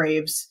said that the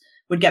Braves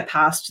would get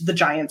past the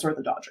Giants or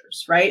the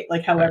Dodgers, right?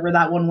 Like however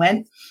that one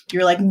went,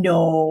 you're like,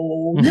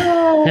 no,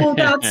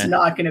 that's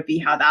not going to be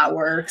how that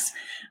works.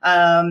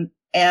 And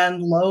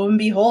lo and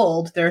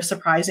behold, they're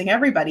surprising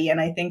everybody.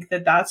 And I think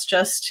that that's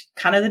just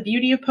kind of the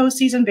beauty of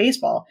postseason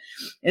baseball,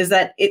 is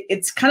that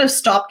it's kind of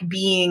stopped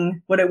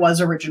being what it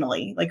was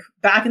originally. Like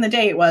back in the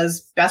day, it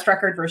was best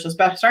record versus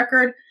best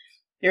record.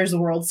 Here's the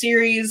World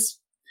Series.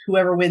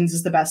 whoever wins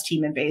is the best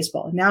team in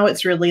baseball. Now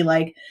it's really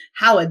like,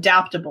 how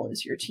adaptable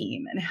is your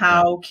team and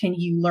how can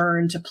you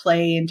learn to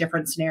play in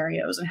different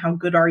scenarios and how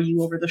good are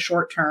you over the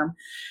short term?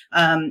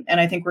 And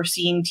I think we're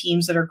seeing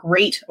teams that are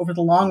great over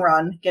the long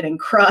run getting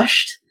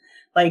crushed.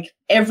 Like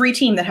every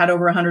team that had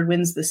over 100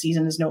 wins this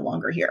season is no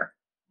longer here.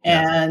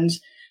 Yeah. And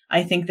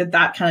I think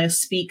that kind of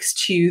speaks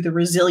to the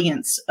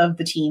resilience of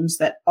the teams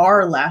that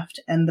are left.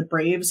 And the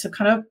Braves have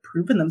kind of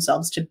proven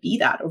themselves to be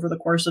that over the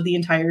course of the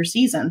entire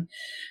season.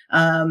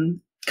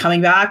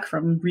 Coming back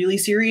from really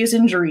serious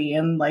injury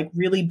and like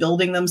really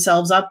building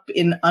themselves up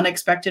in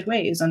unexpected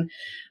ways. And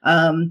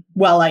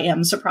while I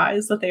am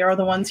surprised that they are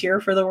the ones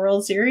here for the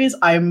World Series,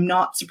 I'm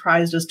not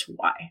surprised as to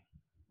why.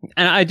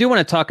 And I do want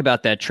to talk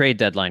about that trade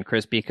deadline,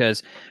 Chris,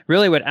 because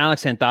really what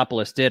Alex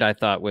Anthopoulos did, I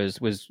thought was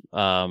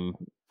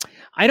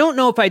I don't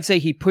know if I'd say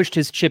he pushed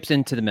his chips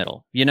into the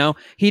middle. You know,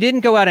 he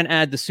didn't go out and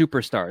add the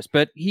superstars,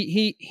 but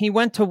he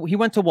went to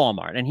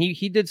Walmart and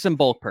he did some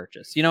bulk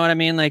purchase. You know what I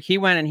mean? Like he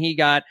went and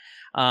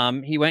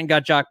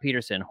got Jock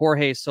Peterson,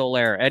 Jorge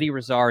Soler, Eddie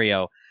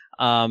Rosario.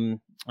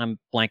 I'm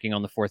blanking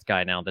on the fourth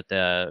guy now that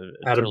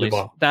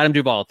Adam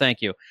Duvall.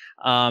 Thank you.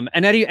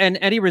 And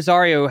Eddie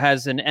Rosario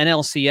has an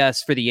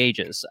NLCS for the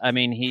ages. I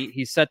mean,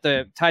 he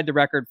tied the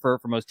record for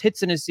most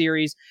hits in his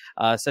series,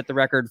 set the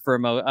record for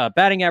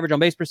batting average, on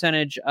base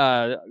percentage,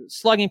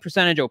 slugging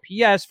percentage,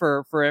 OPS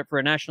for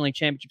a National League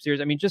Championship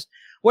Series. I mean, just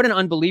what an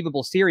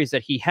unbelievable series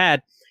that he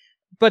had.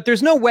 But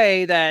there's no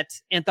way that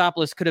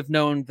Anthopoulos could have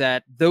known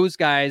that those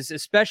guys,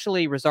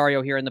 especially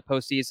Rosario here in the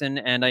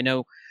postseason, and I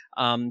know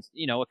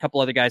a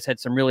couple other guys had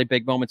some really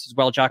big moments as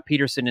well. Jock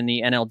Peterson in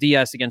the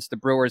NLDS against the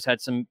Brewers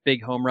had some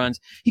big home runs.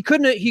 He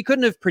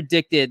couldn't have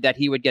predicted that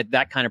he would get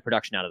that kind of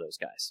production out of those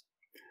guys.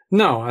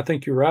 No, I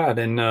think you're right.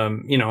 And,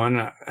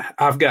 and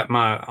I've got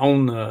my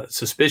own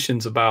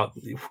suspicions about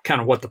kind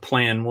of what the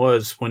plan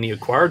was when he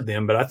acquired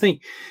them. But I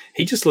think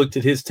he just looked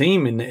at his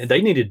team and they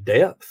needed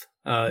depth.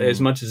 As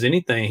much as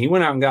anything, he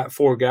went out and got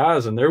 4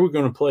 guys, and they were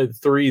going to play the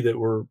 3 that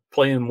were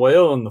playing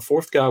well, and the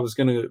 4th guy was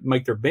going to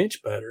make their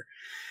bench better.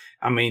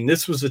 I mean,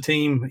 this was a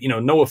team.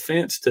 No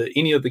offense to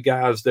any of the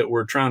guys that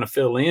were trying to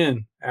fill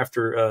in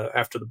after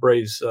the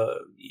Braves,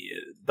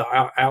 the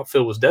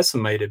outfield was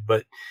decimated,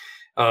 but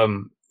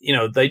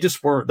they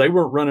just weren't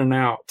running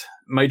out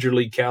major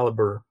league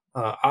caliber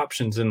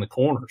options in the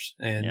corners,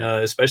 and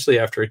especially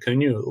after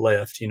Acuna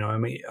left.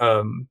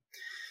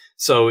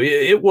 So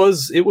it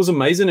was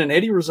amazing. And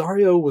Eddie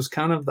Rosario was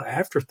kind of the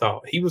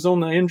afterthought. He was on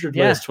the injured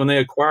list when they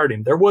acquired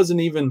him.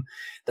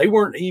 They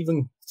weren't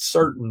even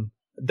certain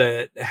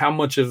that how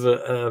much of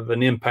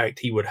an impact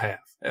he would have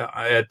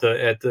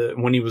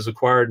when he was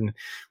acquired. And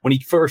when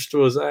he first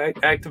was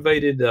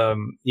activated,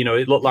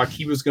 it looked like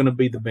he was going to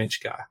be the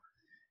bench guy.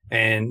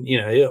 And,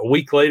 a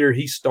week later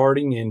he's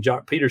starting, and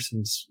Jock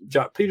Peterson's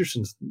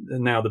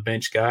now the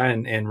bench guy,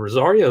 and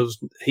Rosario's,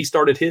 he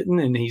started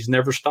hitting and he's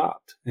never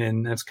stopped.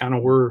 And that's kind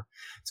of where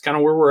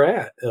we're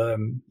at.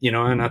 And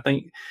I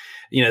think,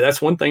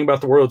 that's one thing about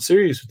the World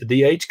Series with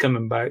the DH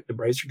coming back. The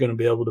Braves are going to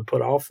be able to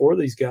put all 4 of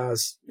these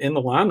guys in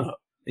the lineup,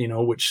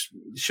 which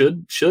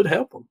should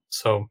help them.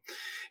 So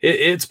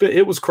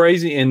it was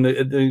crazy. And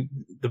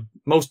the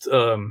most,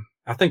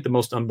 I think the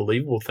most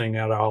unbelievable thing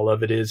out of all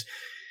of it is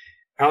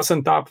Alex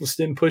Anthopoulos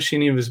didn't push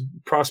any of his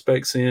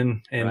prospects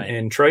in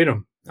and trade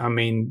them. I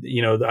mean,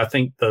 I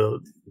think the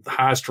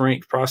highest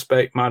ranked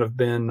prospect might have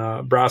been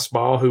Bryce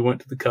Ball, who went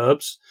to the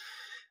Cubs.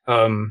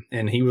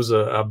 And he was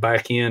a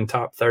back end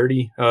top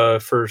 30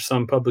 for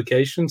some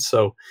publications.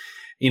 So,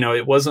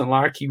 it wasn't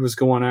like he was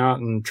going out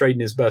and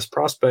trading his best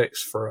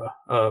prospects for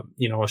a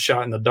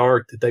shot in the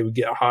dark that they would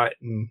get hot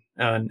and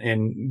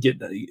get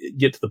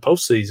to the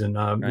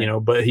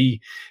postseason. But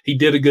he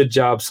did a good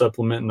job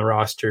supplementing the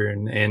roster,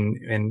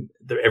 and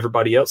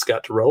everybody else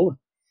got to rolling.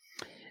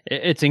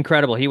 It's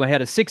incredible. He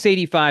had a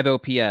 685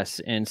 OPS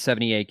in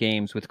 78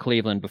 games with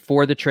Cleveland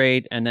before the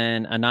trade, and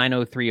then a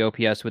 903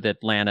 OPS with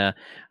Atlanta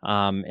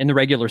in the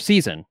regular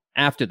season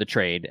after the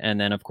trade.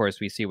 And then, of course,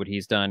 we see what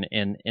he's done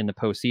in the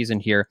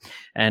postseason here.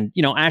 And,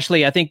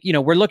 Ashley, I think,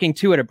 we're looking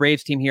too at a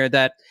Braves team here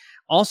that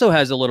also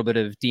has a little bit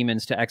of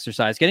demons to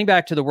exercise. Getting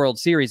back to the World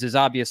Series is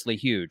obviously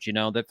huge.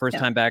 The first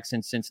time back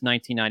since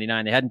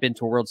 1999. They hadn't been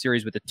to a World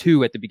Series with a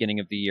 2 at the beginning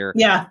of the year.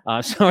 Yeah.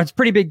 So it's a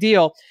pretty big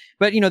deal.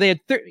 But, they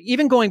had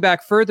even going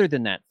back further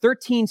than that,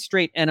 13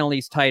 straight NL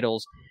East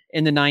titles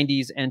in the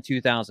 90s and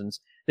 2000s.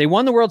 They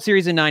won the World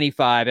Series in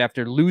 95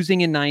 after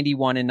losing in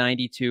 91 and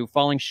 92,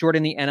 falling short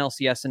in the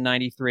NLCS in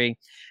 93.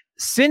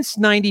 Since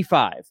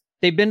 95,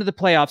 they've been to the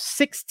playoffs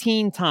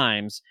 16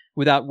 times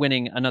without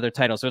winning another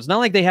title. So it's not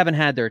like they haven't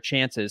had their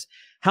chances.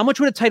 How much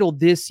would a title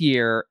this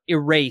year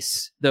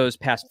erase those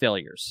past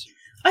failures?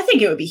 I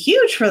think it would be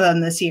huge for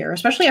them this year,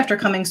 especially after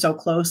coming so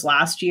close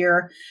last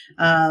year.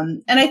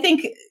 And I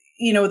think,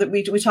 that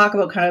we talk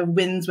about kind of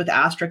wins with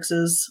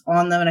asterisks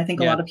on them. And I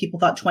think a lot of people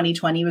thought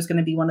 2020 was going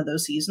to be one of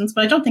those seasons,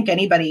 but I don't think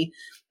anybody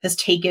has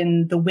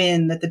taken the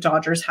win that the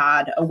Dodgers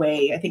had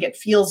away. I think it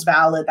feels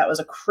valid. That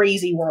was a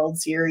crazy World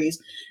Series.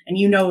 And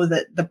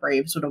that the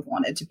Braves would have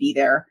wanted to be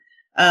there.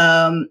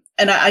 And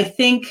I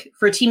think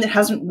for a team that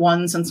hasn't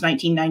won since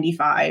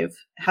 1995,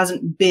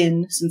 hasn't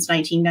been since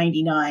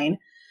 1999,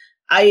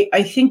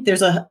 I think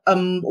there's a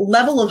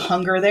level of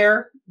hunger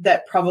there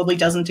that probably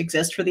doesn't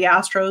exist for the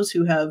Astros,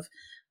 who have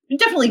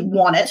definitely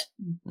won it.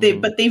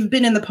 But they've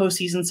been in the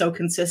postseason so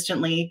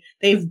consistently.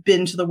 They've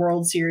been to the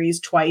World Series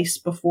twice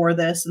before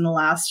this in the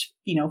last,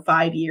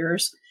 5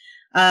 years.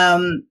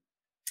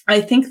 I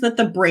think that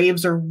the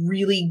Braves are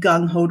really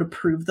gung-ho to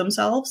prove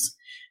themselves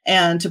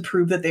and to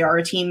prove that they are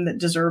a team that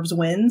deserves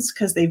wins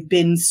because they've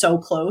been so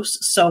close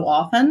so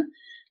often.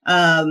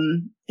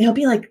 It'll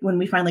be like when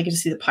we finally get to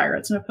see the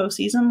Pirates in a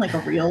postseason, like a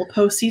real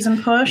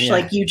postseason push. Yeah.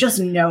 Like you just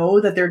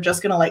know that they're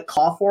just going to like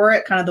call for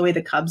it, kind of the way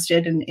the Cubs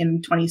did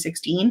in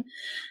 2016.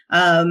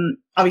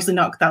 Obviously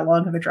not that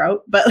long of a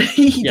drought, but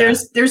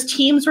there's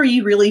teams where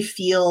you really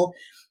feel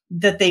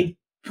that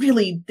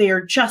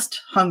they're just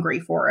hungry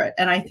for it.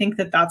 And I think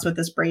that that's what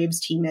this Braves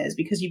team is,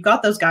 because you've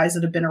got those guys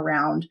that have been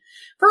around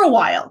for a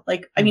while.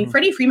 Like, I mean,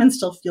 Freddie Freeman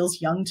still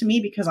feels young to me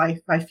because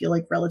I feel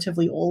like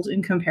relatively old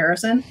in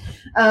comparison.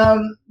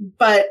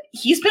 But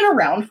he's been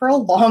around for a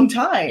long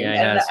time.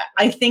 Yeah, and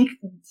I think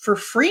for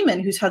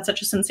Freeman, who's had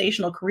such a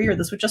sensational career,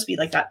 this would just be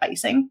like that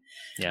icing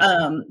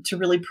to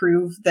really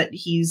prove that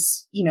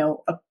he's,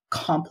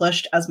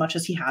 accomplished as much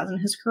as he has in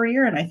his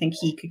career. And I think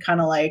he could kind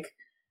of like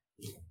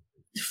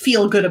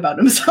feel good about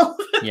himself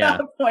at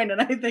that point.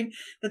 And I think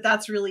that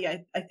that's really,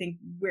 I think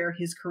where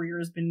his career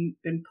has been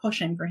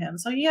pushing for him.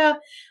 So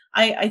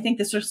I think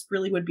this just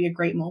really would be a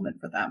great moment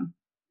for them.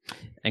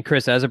 And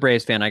Chris, as a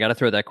Braves fan, I got to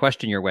throw that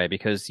question your way,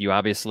 because you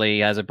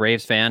obviously, as a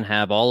Braves fan,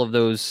 have all of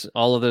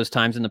those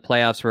times in the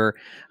playoffs where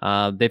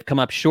they've come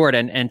up short,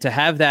 and to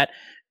have that,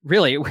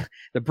 really,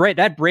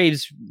 that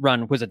Braves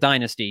run was a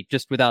dynasty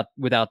just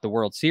without the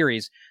World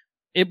Series.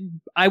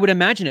 I would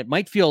imagine it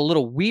might feel a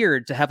little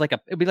weird to have it'd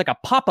be like a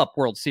pop-up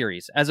World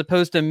Series as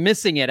opposed to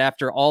missing it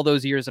after all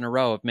those years in a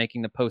row of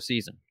making the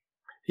postseason.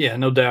 Yeah,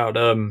 no doubt.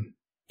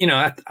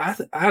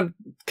 I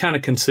kind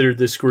of consider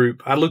this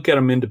group. I look at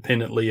them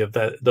independently of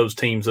those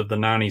teams of the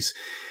 90s.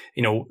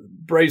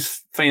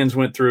 Braves fans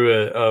went through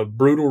a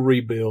brutal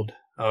rebuild.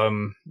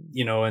 And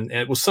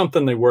it was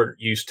something they weren't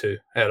used to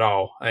at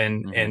all.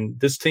 And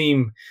this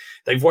team,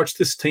 they've watched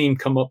this team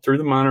come up through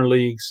the minor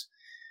leagues.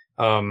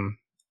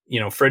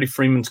 Freddie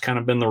Freeman's kind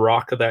of been the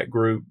rock of that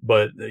group,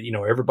 but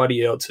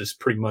everybody else is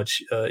pretty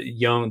much the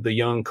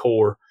young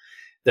core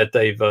that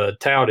they've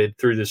touted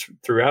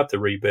throughout the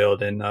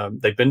rebuild.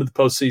 And they've been to the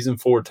postseason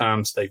 4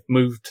 times. They've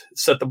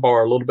set the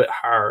bar a little bit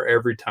higher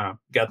every time.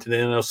 Got to the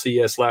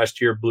NLCS last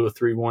year, blew a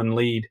 3-1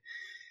 lead.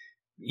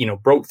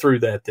 Broke through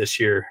that this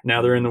year.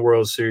 Now they're in the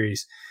World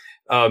Series.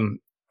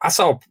 I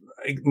saw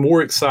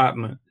more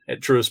excitement at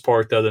Truist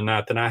Park the other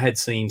night than I had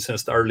seen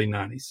since the early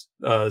 90s,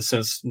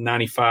 since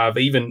 95,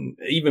 even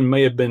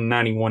may have been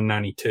 91,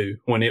 92,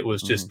 when it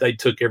was just, they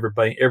took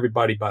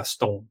everybody by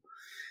storm.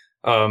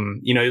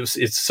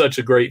 It's such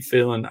a great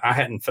feeling. I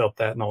hadn't felt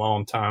that in a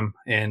long time.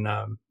 And,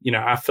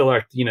 I feel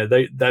like,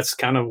 that's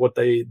kind of what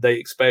they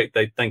expect.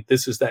 They think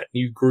this is that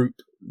new group,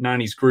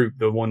 90s group,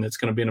 the one that's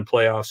going to be in the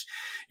playoffs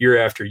year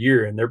after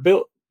year. And they're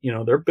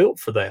built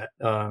for that,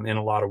 in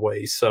a lot of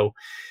ways. So,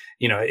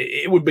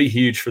 it would be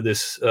huge for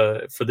this,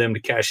 for them to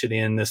cash it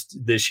in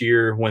this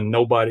year when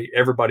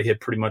everybody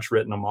had pretty much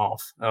written them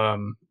off.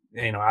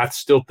 I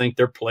still think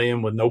they're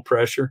playing with no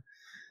pressure.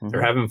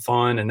 They're having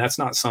fun. And that's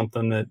not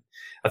something that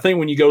I think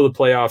when you go to the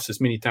playoffs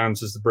as many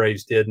times as the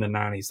Braves did in the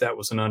 90s, that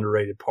was an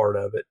underrated part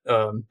of it.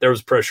 There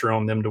was pressure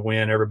on them to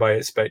win. Everybody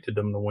expected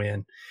them to win,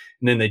 and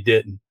then they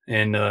didn't.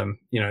 And,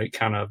 it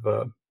kind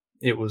of,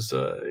 it was,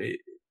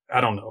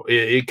 I don't know,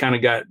 it kind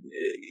of got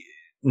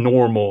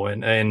normal,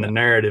 and the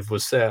narrative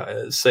was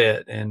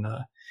set. And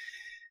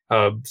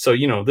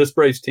so this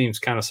Braves team's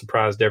kind of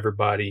surprised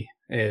everybody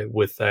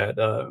with that,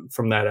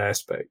 from that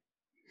aspect.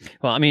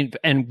 Well, I mean,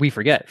 and we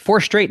forget 4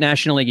 straight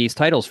National League East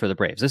titles for the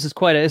Braves. This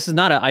is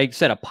not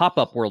a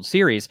pop-up World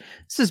Series.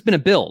 This has been a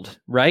build,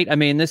 right? I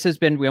mean,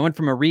 we went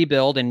from a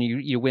rebuild, and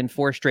you win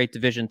 4 straight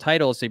division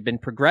titles. They've been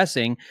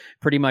progressing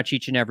pretty much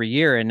each and every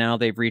year, and now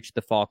they've reached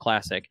the Fall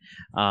Classic.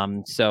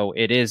 So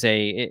it is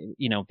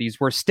these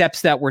were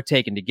steps that were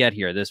taken to get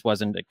here. This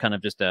wasn't kind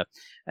of just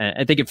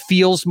I think it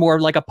feels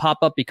more like a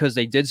pop-up because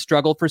they did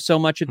struggle for so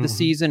much of the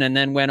season and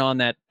then went on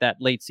that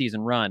late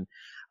season run.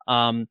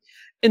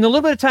 In the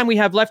little bit of time we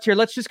have left here,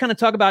 let's just kind of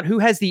talk about who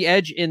has the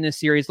edge in this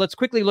series. Let's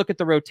quickly look at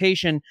the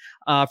rotation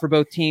for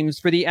both teams.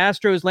 For the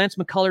Astros, Lance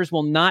McCullers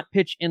will not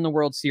pitch in the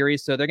World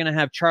Series, so they're going to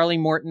have Charlie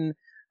Morton.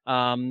 They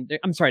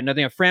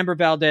have Framber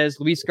Valdez,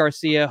 Luis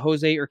Garcia,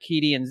 Jose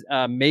Urquidy,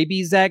 and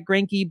maybe Zach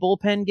Greinke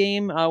bullpen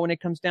game when it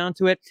comes down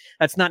to it.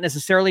 That's not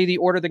necessarily the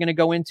order they're going to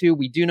go into.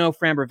 We do know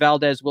Framber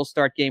Valdez will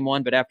start game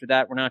 1, but after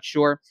that, we're not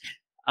sure.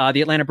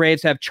 The Atlanta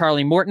Braves have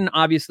Charlie Morton,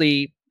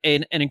 obviously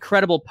an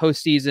incredible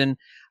postseason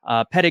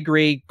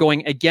pedigree,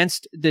 going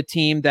against the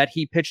team that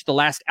he pitched the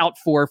last out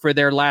for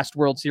their last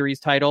World Series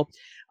title.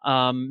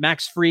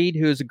 Max Fried,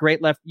 who's a great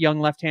young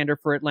left-hander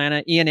for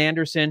Atlanta, Ian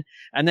Anderson,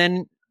 and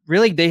then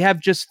really they have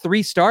just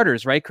 3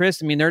 starters, right,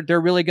 Chris? I mean, they're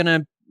really going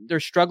to they're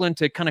struggling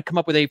to kind of come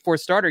up with a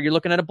fourth starter, you're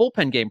looking at a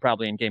bullpen game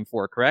probably in Game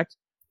 4, correct?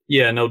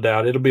 Yeah, no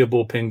doubt. It'll be a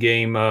bullpen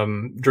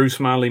game. Drew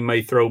Smiley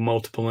may throw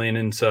multiple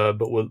innings,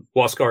 but with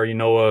Huascar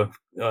Ynoa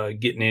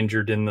getting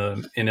injured in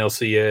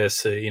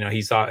LCS,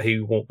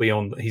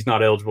 he's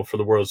not eligible for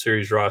the World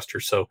Series roster.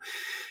 So,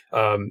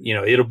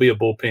 it'll be a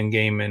bullpen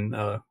game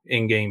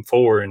in Game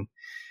 4. And,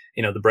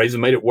 the Braves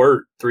have made it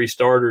work. 3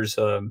 starters,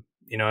 and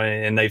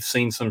they've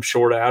seen some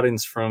short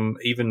outings from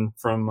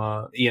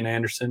Ian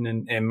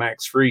Anderson and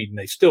Max Fried, and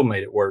they still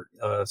made it work.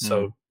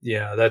 So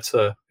yeah,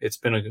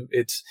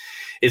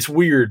 it's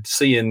weird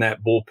seeing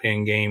that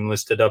bullpen game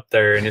listed up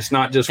there, and it's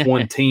not just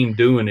one team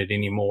doing it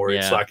anymore. Yeah.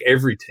 It's like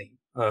every team.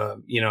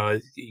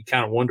 You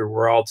kind of wonder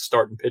where all the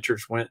starting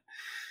pitchers went,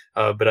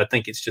 but I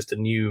think it's just a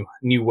new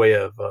way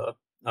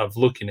of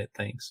looking at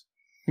things.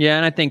 Yeah,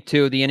 and I think,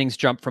 too, the innings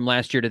jump from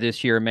last year to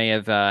this year may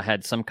have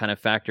had some kind of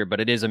factor,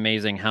 but it is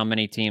amazing how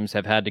many teams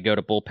have had to go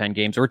to bullpen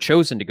games or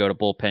chosen to go to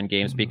bullpen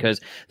games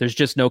because there's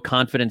just no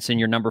confidence in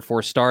your number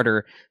 4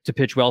 starter to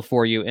pitch well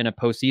for you in a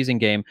postseason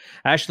game.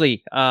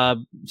 Ashley,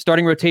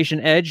 starting rotation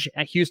edge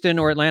at Houston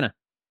or Atlanta?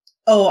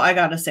 Oh, I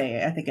got to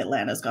say, I think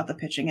Atlanta's got the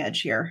pitching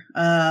edge here.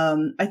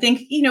 I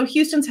think,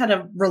 Houston's had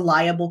a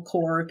reliable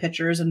core of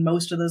pitchers, and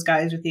most of those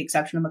guys, with the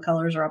exception of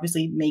McCullers, are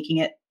obviously making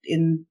it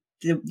in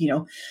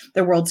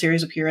their World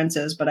Series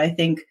appearances. But I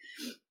think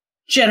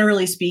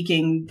generally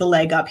speaking, the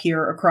leg up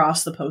here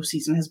across the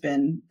postseason has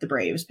been the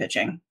Braves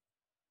pitching.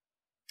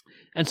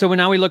 And so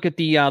now we look at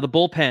the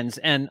bullpens,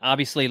 and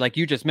obviously, like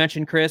you just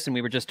mentioned, Chris, and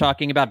we were just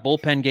talking about,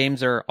 bullpen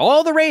games are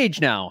all the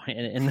rage now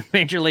in the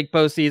Major League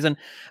postseason.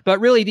 But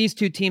really, these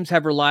two teams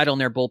have relied on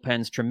their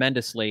bullpens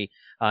tremendously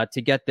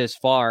to get this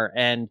far.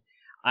 And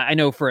I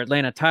know for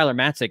Atlanta, Tyler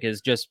Matzek has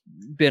just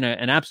been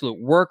an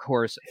absolute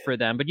workhorse for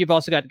them. But you've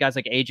also got guys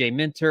like AJ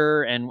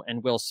Minter and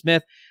Will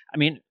Smith. I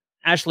mean,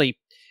 Ashley,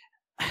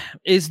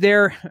 is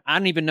there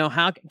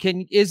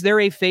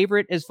a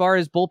favorite as far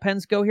as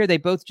bullpens go here? They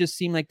both just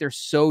seem like they're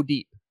so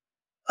deep.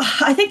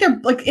 I think they're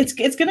it's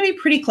going to be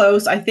pretty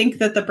close. I think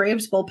that the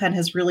Braves bullpen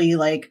has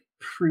really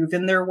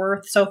proven their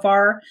worth so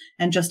far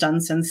and just done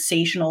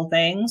sensational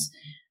things.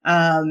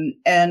 And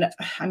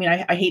I mean,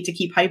 I hate to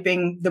keep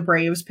hyping the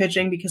Braves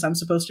pitching because I'm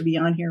supposed to be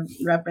on here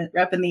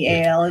repping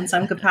the AL in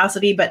some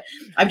capacity, but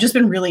I've just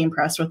been really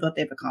impressed with what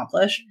they've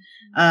accomplished.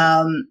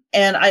 And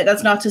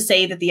that's not to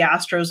say that the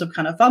Astros have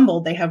kind of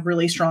fumbled. They have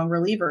really strong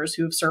relievers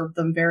who have served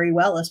them very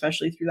well,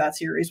 especially through that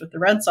series with the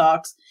Red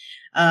Sox.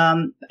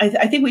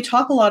 I think we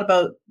talk a lot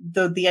about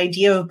the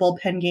idea of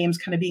bullpen games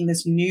kind of being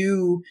this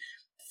new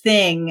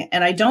thing.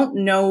 And I don't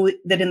know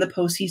that in the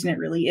postseason it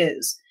really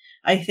is.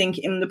 I think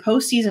in the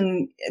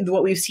postseason,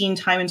 what we've seen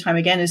time and time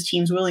again is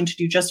teams willing to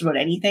do just about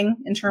anything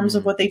in terms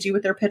of what they do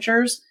with their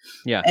pitchers.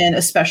 Yeah. And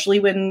especially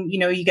when,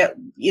 you get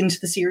into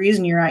the series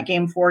and you're at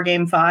Game 4,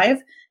 Game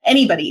 5,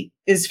 anybody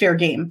is fair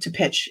game to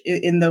pitch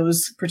in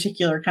those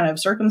particular kind of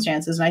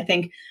circumstances. And I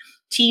think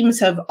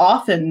teams have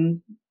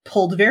often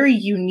pulled very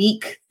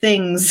unique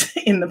things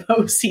in the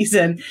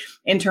postseason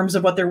in terms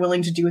of what they're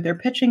willing to do with their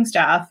pitching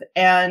staff.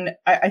 And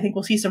I think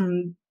we'll see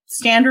some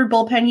standard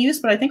bullpen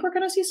use, but I think we're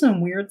going to see some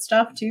weird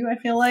stuff too. I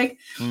feel like,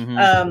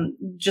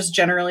 just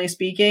generally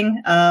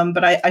speaking.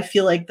 But I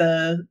feel like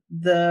the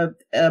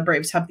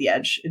Braves have the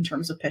edge in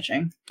terms of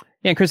pitching.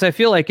 Yeah, and Chris, I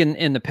feel like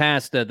in the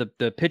past,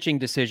 the pitching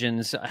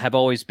decisions have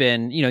always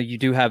been, you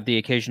do have the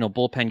occasional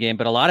bullpen game,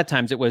 but a lot of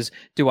times it was,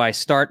 do I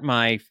start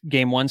my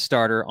Game 1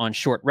 starter on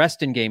short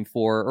rest in Game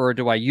 4, or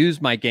do I use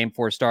my Game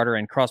 4 starter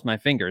and cross my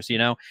fingers,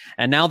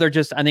 And now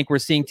I think we're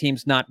seeing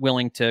teams not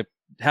willing to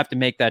have to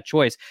make that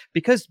choice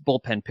because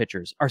bullpen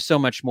pitchers are so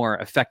much more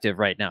effective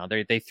right now.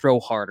 They throw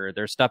harder,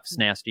 their stuff's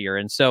nastier.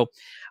 And so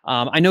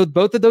I know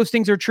both of those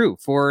things are true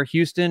for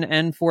Houston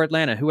and for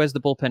Atlanta. Who has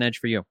the bullpen edge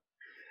for you?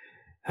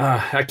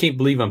 I can't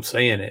believe I'm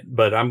saying it,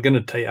 but I'm going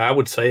to tell you, I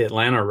would say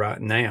Atlanta right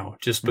now,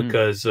 just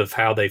because of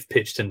how they've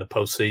pitched in the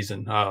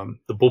postseason.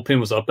 The bullpen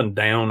was up and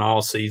down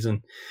all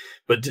season,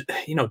 but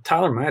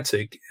Tyler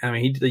Matzek, I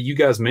mean, you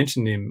guys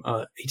mentioned him.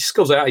 He just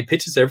goes out, he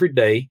pitches every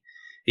day.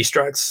 He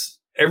strikes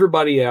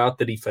everybody out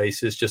that he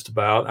faces just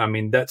about. I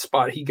mean, that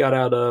spot he got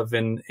out of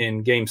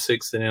in Game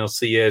 6 in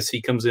LCS,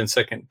 he comes in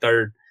second,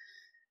 third,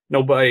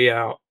 nobody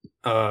out,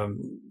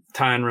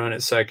 tying run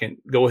at second,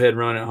 go ahead,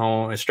 run at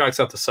home, and strikes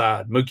out the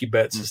side. Mookie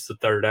Betts is the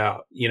third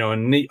out,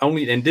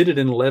 and did it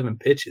in 11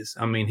 pitches.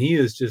 I mean, he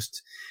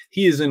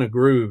is in a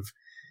groove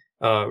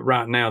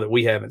right now that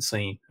we haven't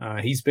seen.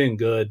 He's been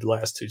good the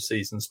last 2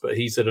 seasons, but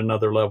he's at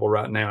another level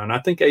right now. And I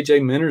think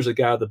AJ Minter's a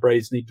guy the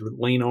Braves need to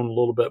lean on a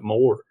little bit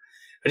more.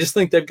 I just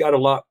think they've got a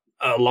lot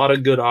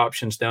of good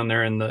options down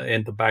there in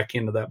the back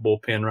end of that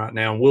bullpen right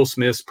now. And Will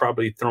Smith's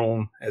probably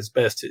thrown as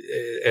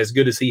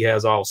good as he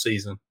has all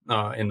season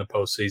in the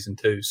postseason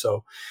too.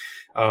 So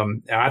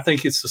I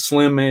think it's a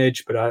slim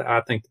edge, but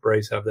I think the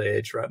Braves have the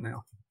edge right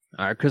now.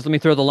 All right, Chris, let me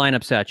throw the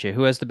lineups at you.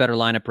 Who has the better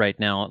lineup right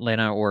now,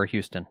 Atlanta or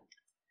Houston?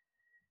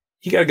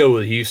 You got to go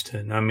with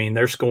Houston. I mean,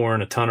 they're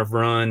scoring a ton of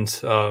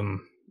runs.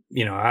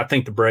 I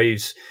think the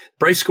Braves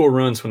score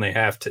runs when they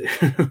have to.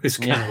 It's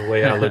kind of the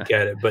way I look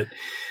at it. But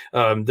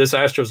this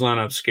Astros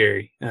lineup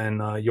scary, and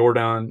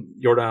Yordan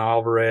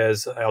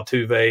Alvarez,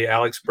 Altuve,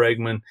 Alex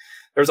Bregman.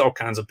 There's all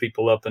kinds of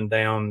people up and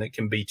down that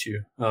can beat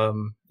you. I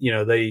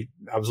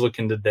was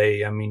looking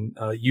today. I mean,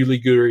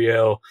 Yuli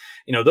Gurriel,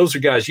 those are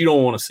guys you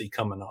don't want to see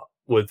coming up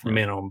with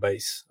men on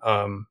base.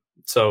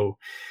 So,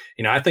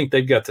 I think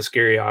they've got the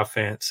scary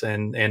offense,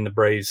 and the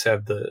Braves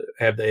have the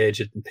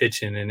edge at the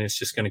pitching, and it's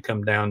just going to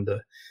come down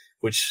to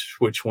which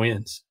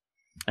wins.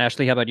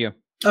 Ashley, how about you?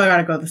 Oh, I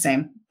gotta go the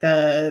same.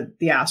 The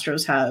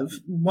Astros have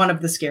one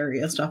of the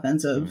scariest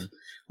offensive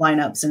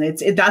lineups,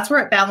 and that's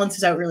where it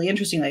balances out really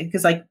interestingly,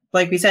 because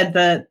like we said,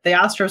 the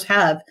Astros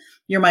have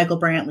your Michael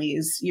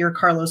Brantleys, your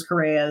Carlos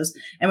Correas,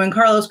 and when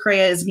Carlos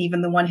Correa isn't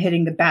even the one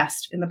hitting the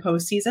best in the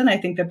postseason, I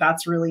think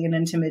that's really an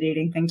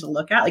intimidating thing to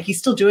look at. Like, he's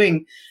still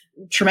doing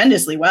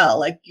tremendously well.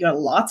 Like, you got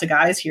lots of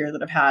guys here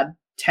that have had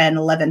 10,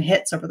 11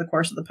 hits over the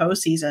course of the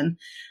postseason.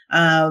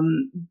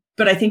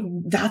 But I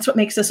think that's what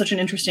makes this such an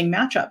interesting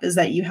matchup, is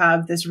that you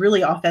have this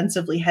really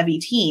offensively heavy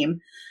team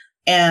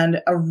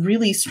and a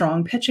really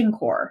strong pitching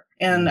core.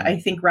 And I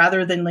think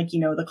rather than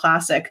the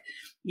classic,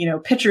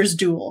 pitcher's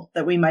duel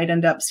that we might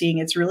end up seeing,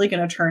 it's really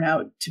going to turn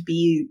out to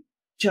be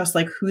just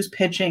like who's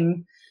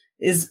pitching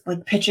is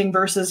like pitching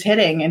versus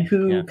hitting, and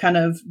who kind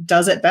of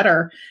does it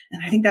better.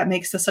 And I think that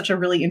makes this such a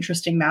really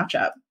interesting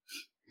matchup.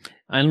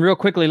 And real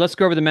quickly, let's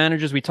go over the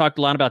managers. We talked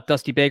a lot about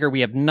Dusty Baker. We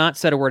have not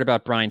said a word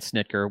about Brian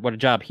Snitker. What a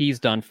job he's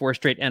done. 4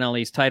 straight NL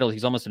East titles.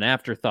 He's almost an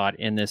afterthought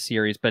in this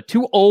series, but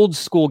 2 old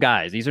school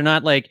guys. These are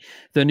not like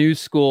the new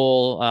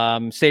school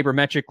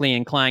sabermetrically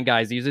inclined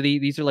guys. These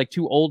are like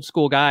 2 old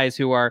school guys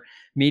who are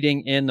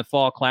meeting in the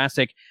Fall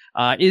Classic.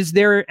 Is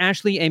there,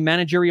 Ashley, a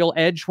managerial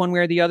edge one way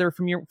or the other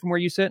from where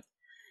you sit?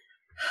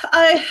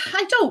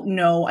 I don't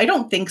know. I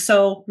don't think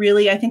so,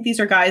 really. I think these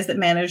are guys that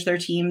manage their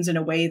teams in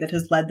a way that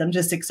has led them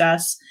to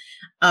success.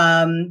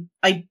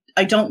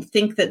 I don't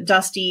think that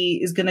Dusty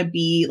is going to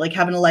be like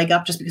having a leg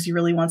up just because he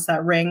really wants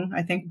that ring.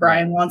 I think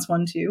Brian wants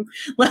one too.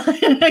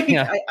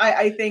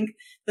 I think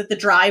that the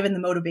drive and the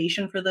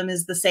motivation for them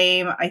is the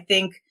same. I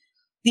think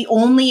the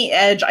only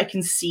edge I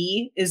can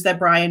see is that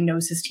Brian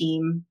knows his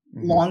team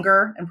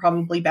longer and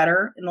probably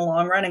better in the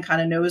long run, and kind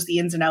of knows the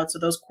ins and outs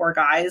of those core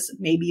guys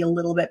maybe a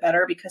little bit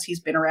better because he's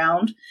been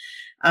around.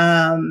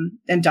 And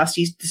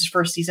Dusty's this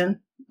first season,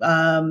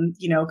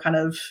 kind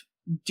of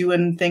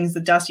doing things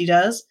that Dusty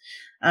does.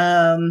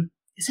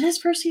 Is it his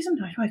first season?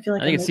 I feel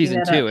like I think it's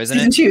season 2, isn't it?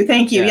 Season 2.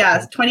 Thank you.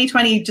 Yeah.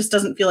 2020 just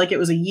doesn't feel like it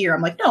was a year.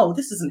 I'm like, no,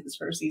 this isn't his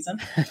first season.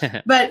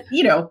 But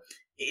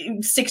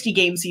 60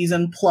 game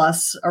season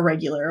plus a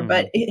regular,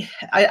 but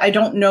I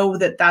don't know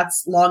that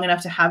that's long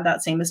enough to have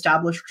that same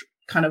established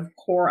kind of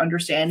core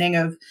understanding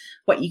of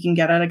what you can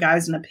get out of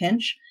guys in a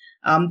pinch.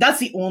 That's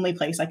the only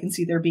place I can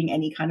see there being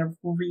any kind of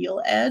real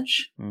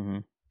edge.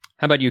 How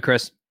about you,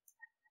 Chris?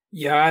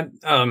 Yeah,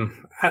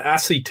 I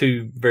see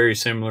 2 very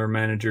similar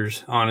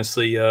managers,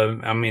 honestly.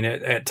 I mean,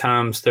 at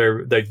times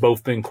they've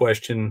both been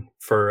questioned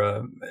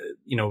for,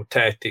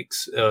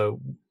 tactics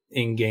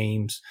in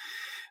games.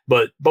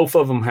 But both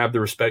of them have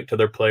the respect to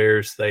their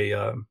players. They,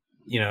 and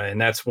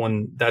that's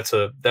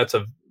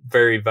a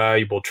very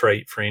valuable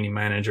trait for any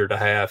manager to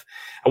have.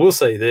 I will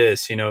say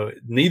this,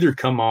 neither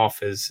come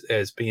off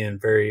as being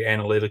very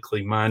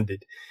analytically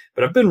minded,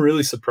 but I've been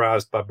really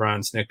surprised by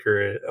Brian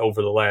Snitker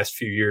over the last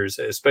few years,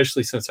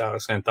 especially since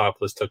Alex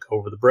Anthopoulos took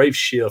over. The Braves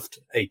shift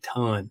a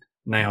ton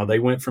now. They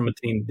went from a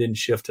team that didn't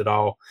shift at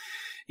all.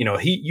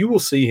 You will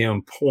see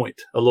him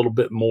point a little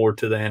bit more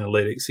to the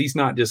analytics. He's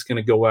not just going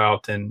to go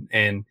out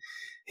and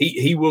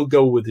he will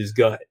go with his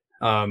gut.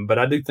 But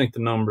I do think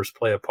the numbers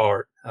play a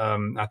part.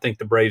 I think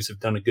the Braves have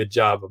done a good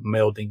job of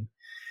melding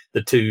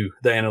the two,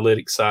 the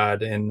analytic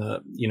side and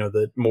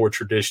the more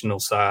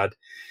traditional side,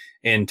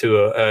 into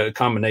a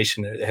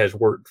combination that has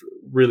worked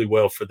really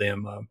well for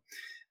them.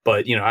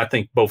 But I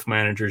think both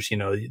managers,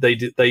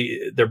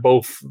 they're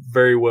both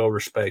very well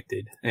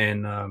respected,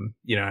 and and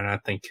I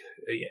think,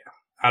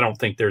 I don't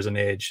think there's an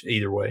edge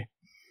either way.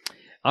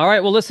 All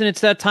right. Well, listen,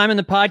 it's that time in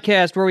the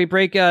podcast where we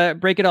break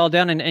it all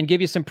down and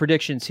give you some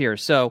predictions here.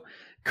 So,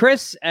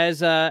 Chris,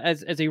 as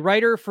a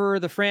writer for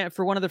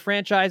one of the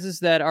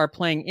franchises that are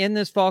playing in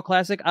this Fall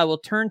Classic, I will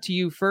turn to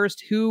you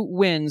first. Who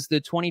wins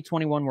the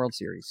 2021 World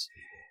Series?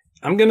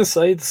 I'm going to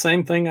say the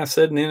same thing I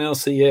said in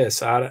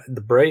NLCS.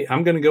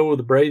 I'm going to go with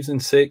the Braves in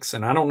 6,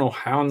 and I don't know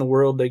how in the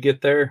world they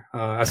get there.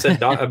 I said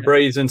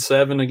Braves in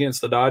 7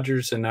 against the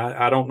Dodgers, and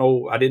I don't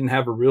know. I didn't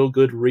have a real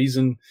good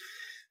reason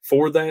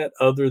for that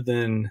other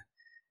than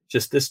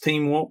just this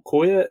team won't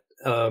quit.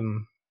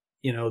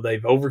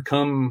 They've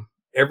overcome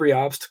every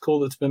obstacle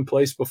that's been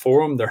placed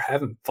before them. They're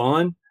having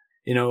fun.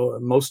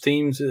 Most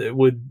teams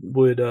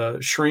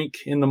would shrink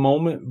in the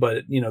moment,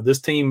 but this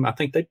team, I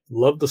think they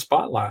love the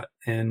spotlight,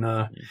 and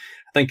I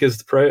think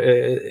as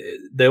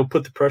they'll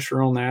put the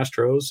pressure on the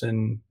Astros,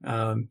 and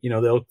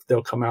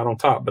they'll come out on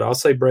top. But I'll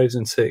say Braves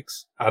in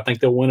 6. I think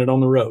they'll win it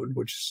on the road,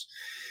 which is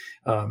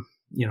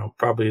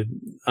probably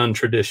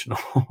untraditional.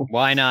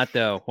 Why not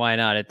though? Why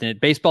not?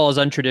 Baseball is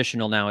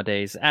untraditional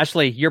nowadays.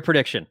 Ashley, your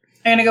prediction.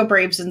 I'm gonna go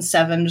Braves in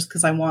 7 just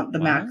because I want the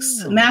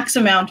max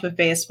amount of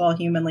baseball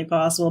humanly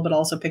possible, but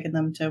also picking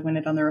them to win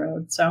it on the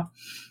road. So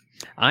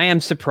I am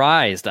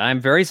surprised.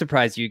 I'm very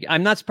surprised.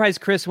 I'm not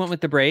surprised Chris went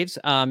with the Braves,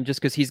 just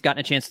because he's gotten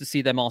a chance to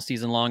see them all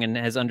season long and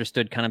has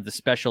understood kind of the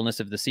specialness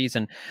of the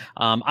season.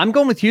 I'm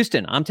going with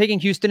Houston. I'm taking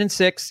Houston in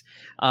 6.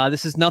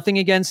 This is nothing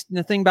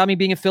about me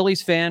being a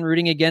Phillies fan,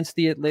 rooting against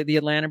the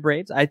Atlanta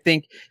Braves. I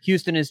think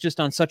Houston is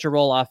just on such a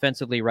roll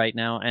offensively right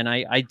now, and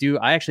I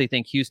actually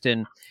think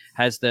Houston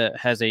has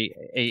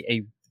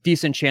a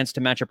decent chance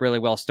to match up really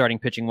well starting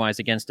pitching wise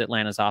against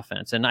Atlanta's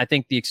offense. And I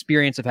think the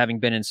experience of having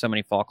been in so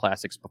many fall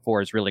classics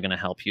before is really going to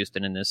help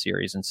Houston in this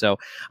series. And so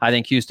I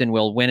think Houston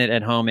will win it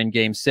at home in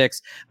game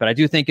 6, but I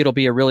do think it'll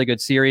be a really good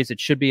series. It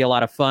should be a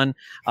lot of fun.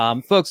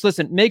 Folks,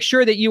 listen, make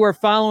sure that you are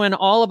following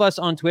all of us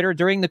on Twitter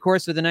during the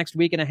course of the next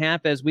week and a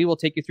half, as we will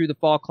take you through the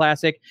fall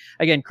classic.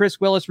 Again,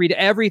 Chris Willis, read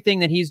everything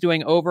that he's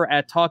doing over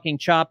at Talking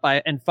Chop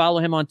and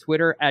follow him on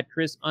Twitter at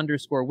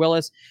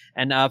Chris_Willis,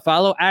 and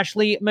follow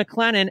Ashley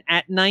McLennan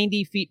at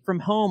 90 Feet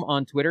From Home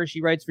on Twitter. She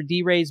writes for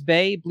D-Rays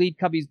Bay, Bleed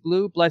Cubbies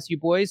Blue, Bless You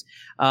Boys.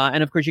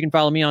 And of course, you can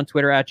follow me on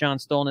Twitter at John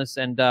Stolnis,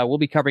 and we'll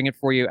be covering it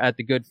for you at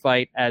The Good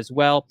Fight as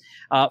well.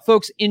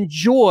 Folks,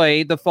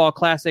 enjoy the Fall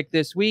Classic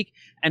this week.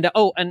 And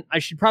and I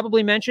should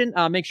probably mention,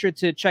 make sure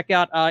to check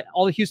out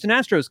all the Houston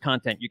Astros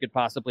content you could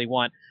possibly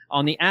want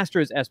on the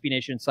Astros SB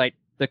Nation site,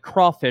 the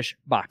Crawfish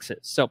Boxes.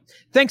 So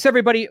thanks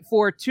everybody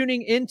for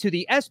tuning in to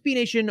the SB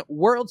Nation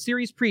World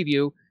Series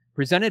preview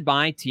presented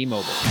by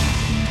T-Mobile.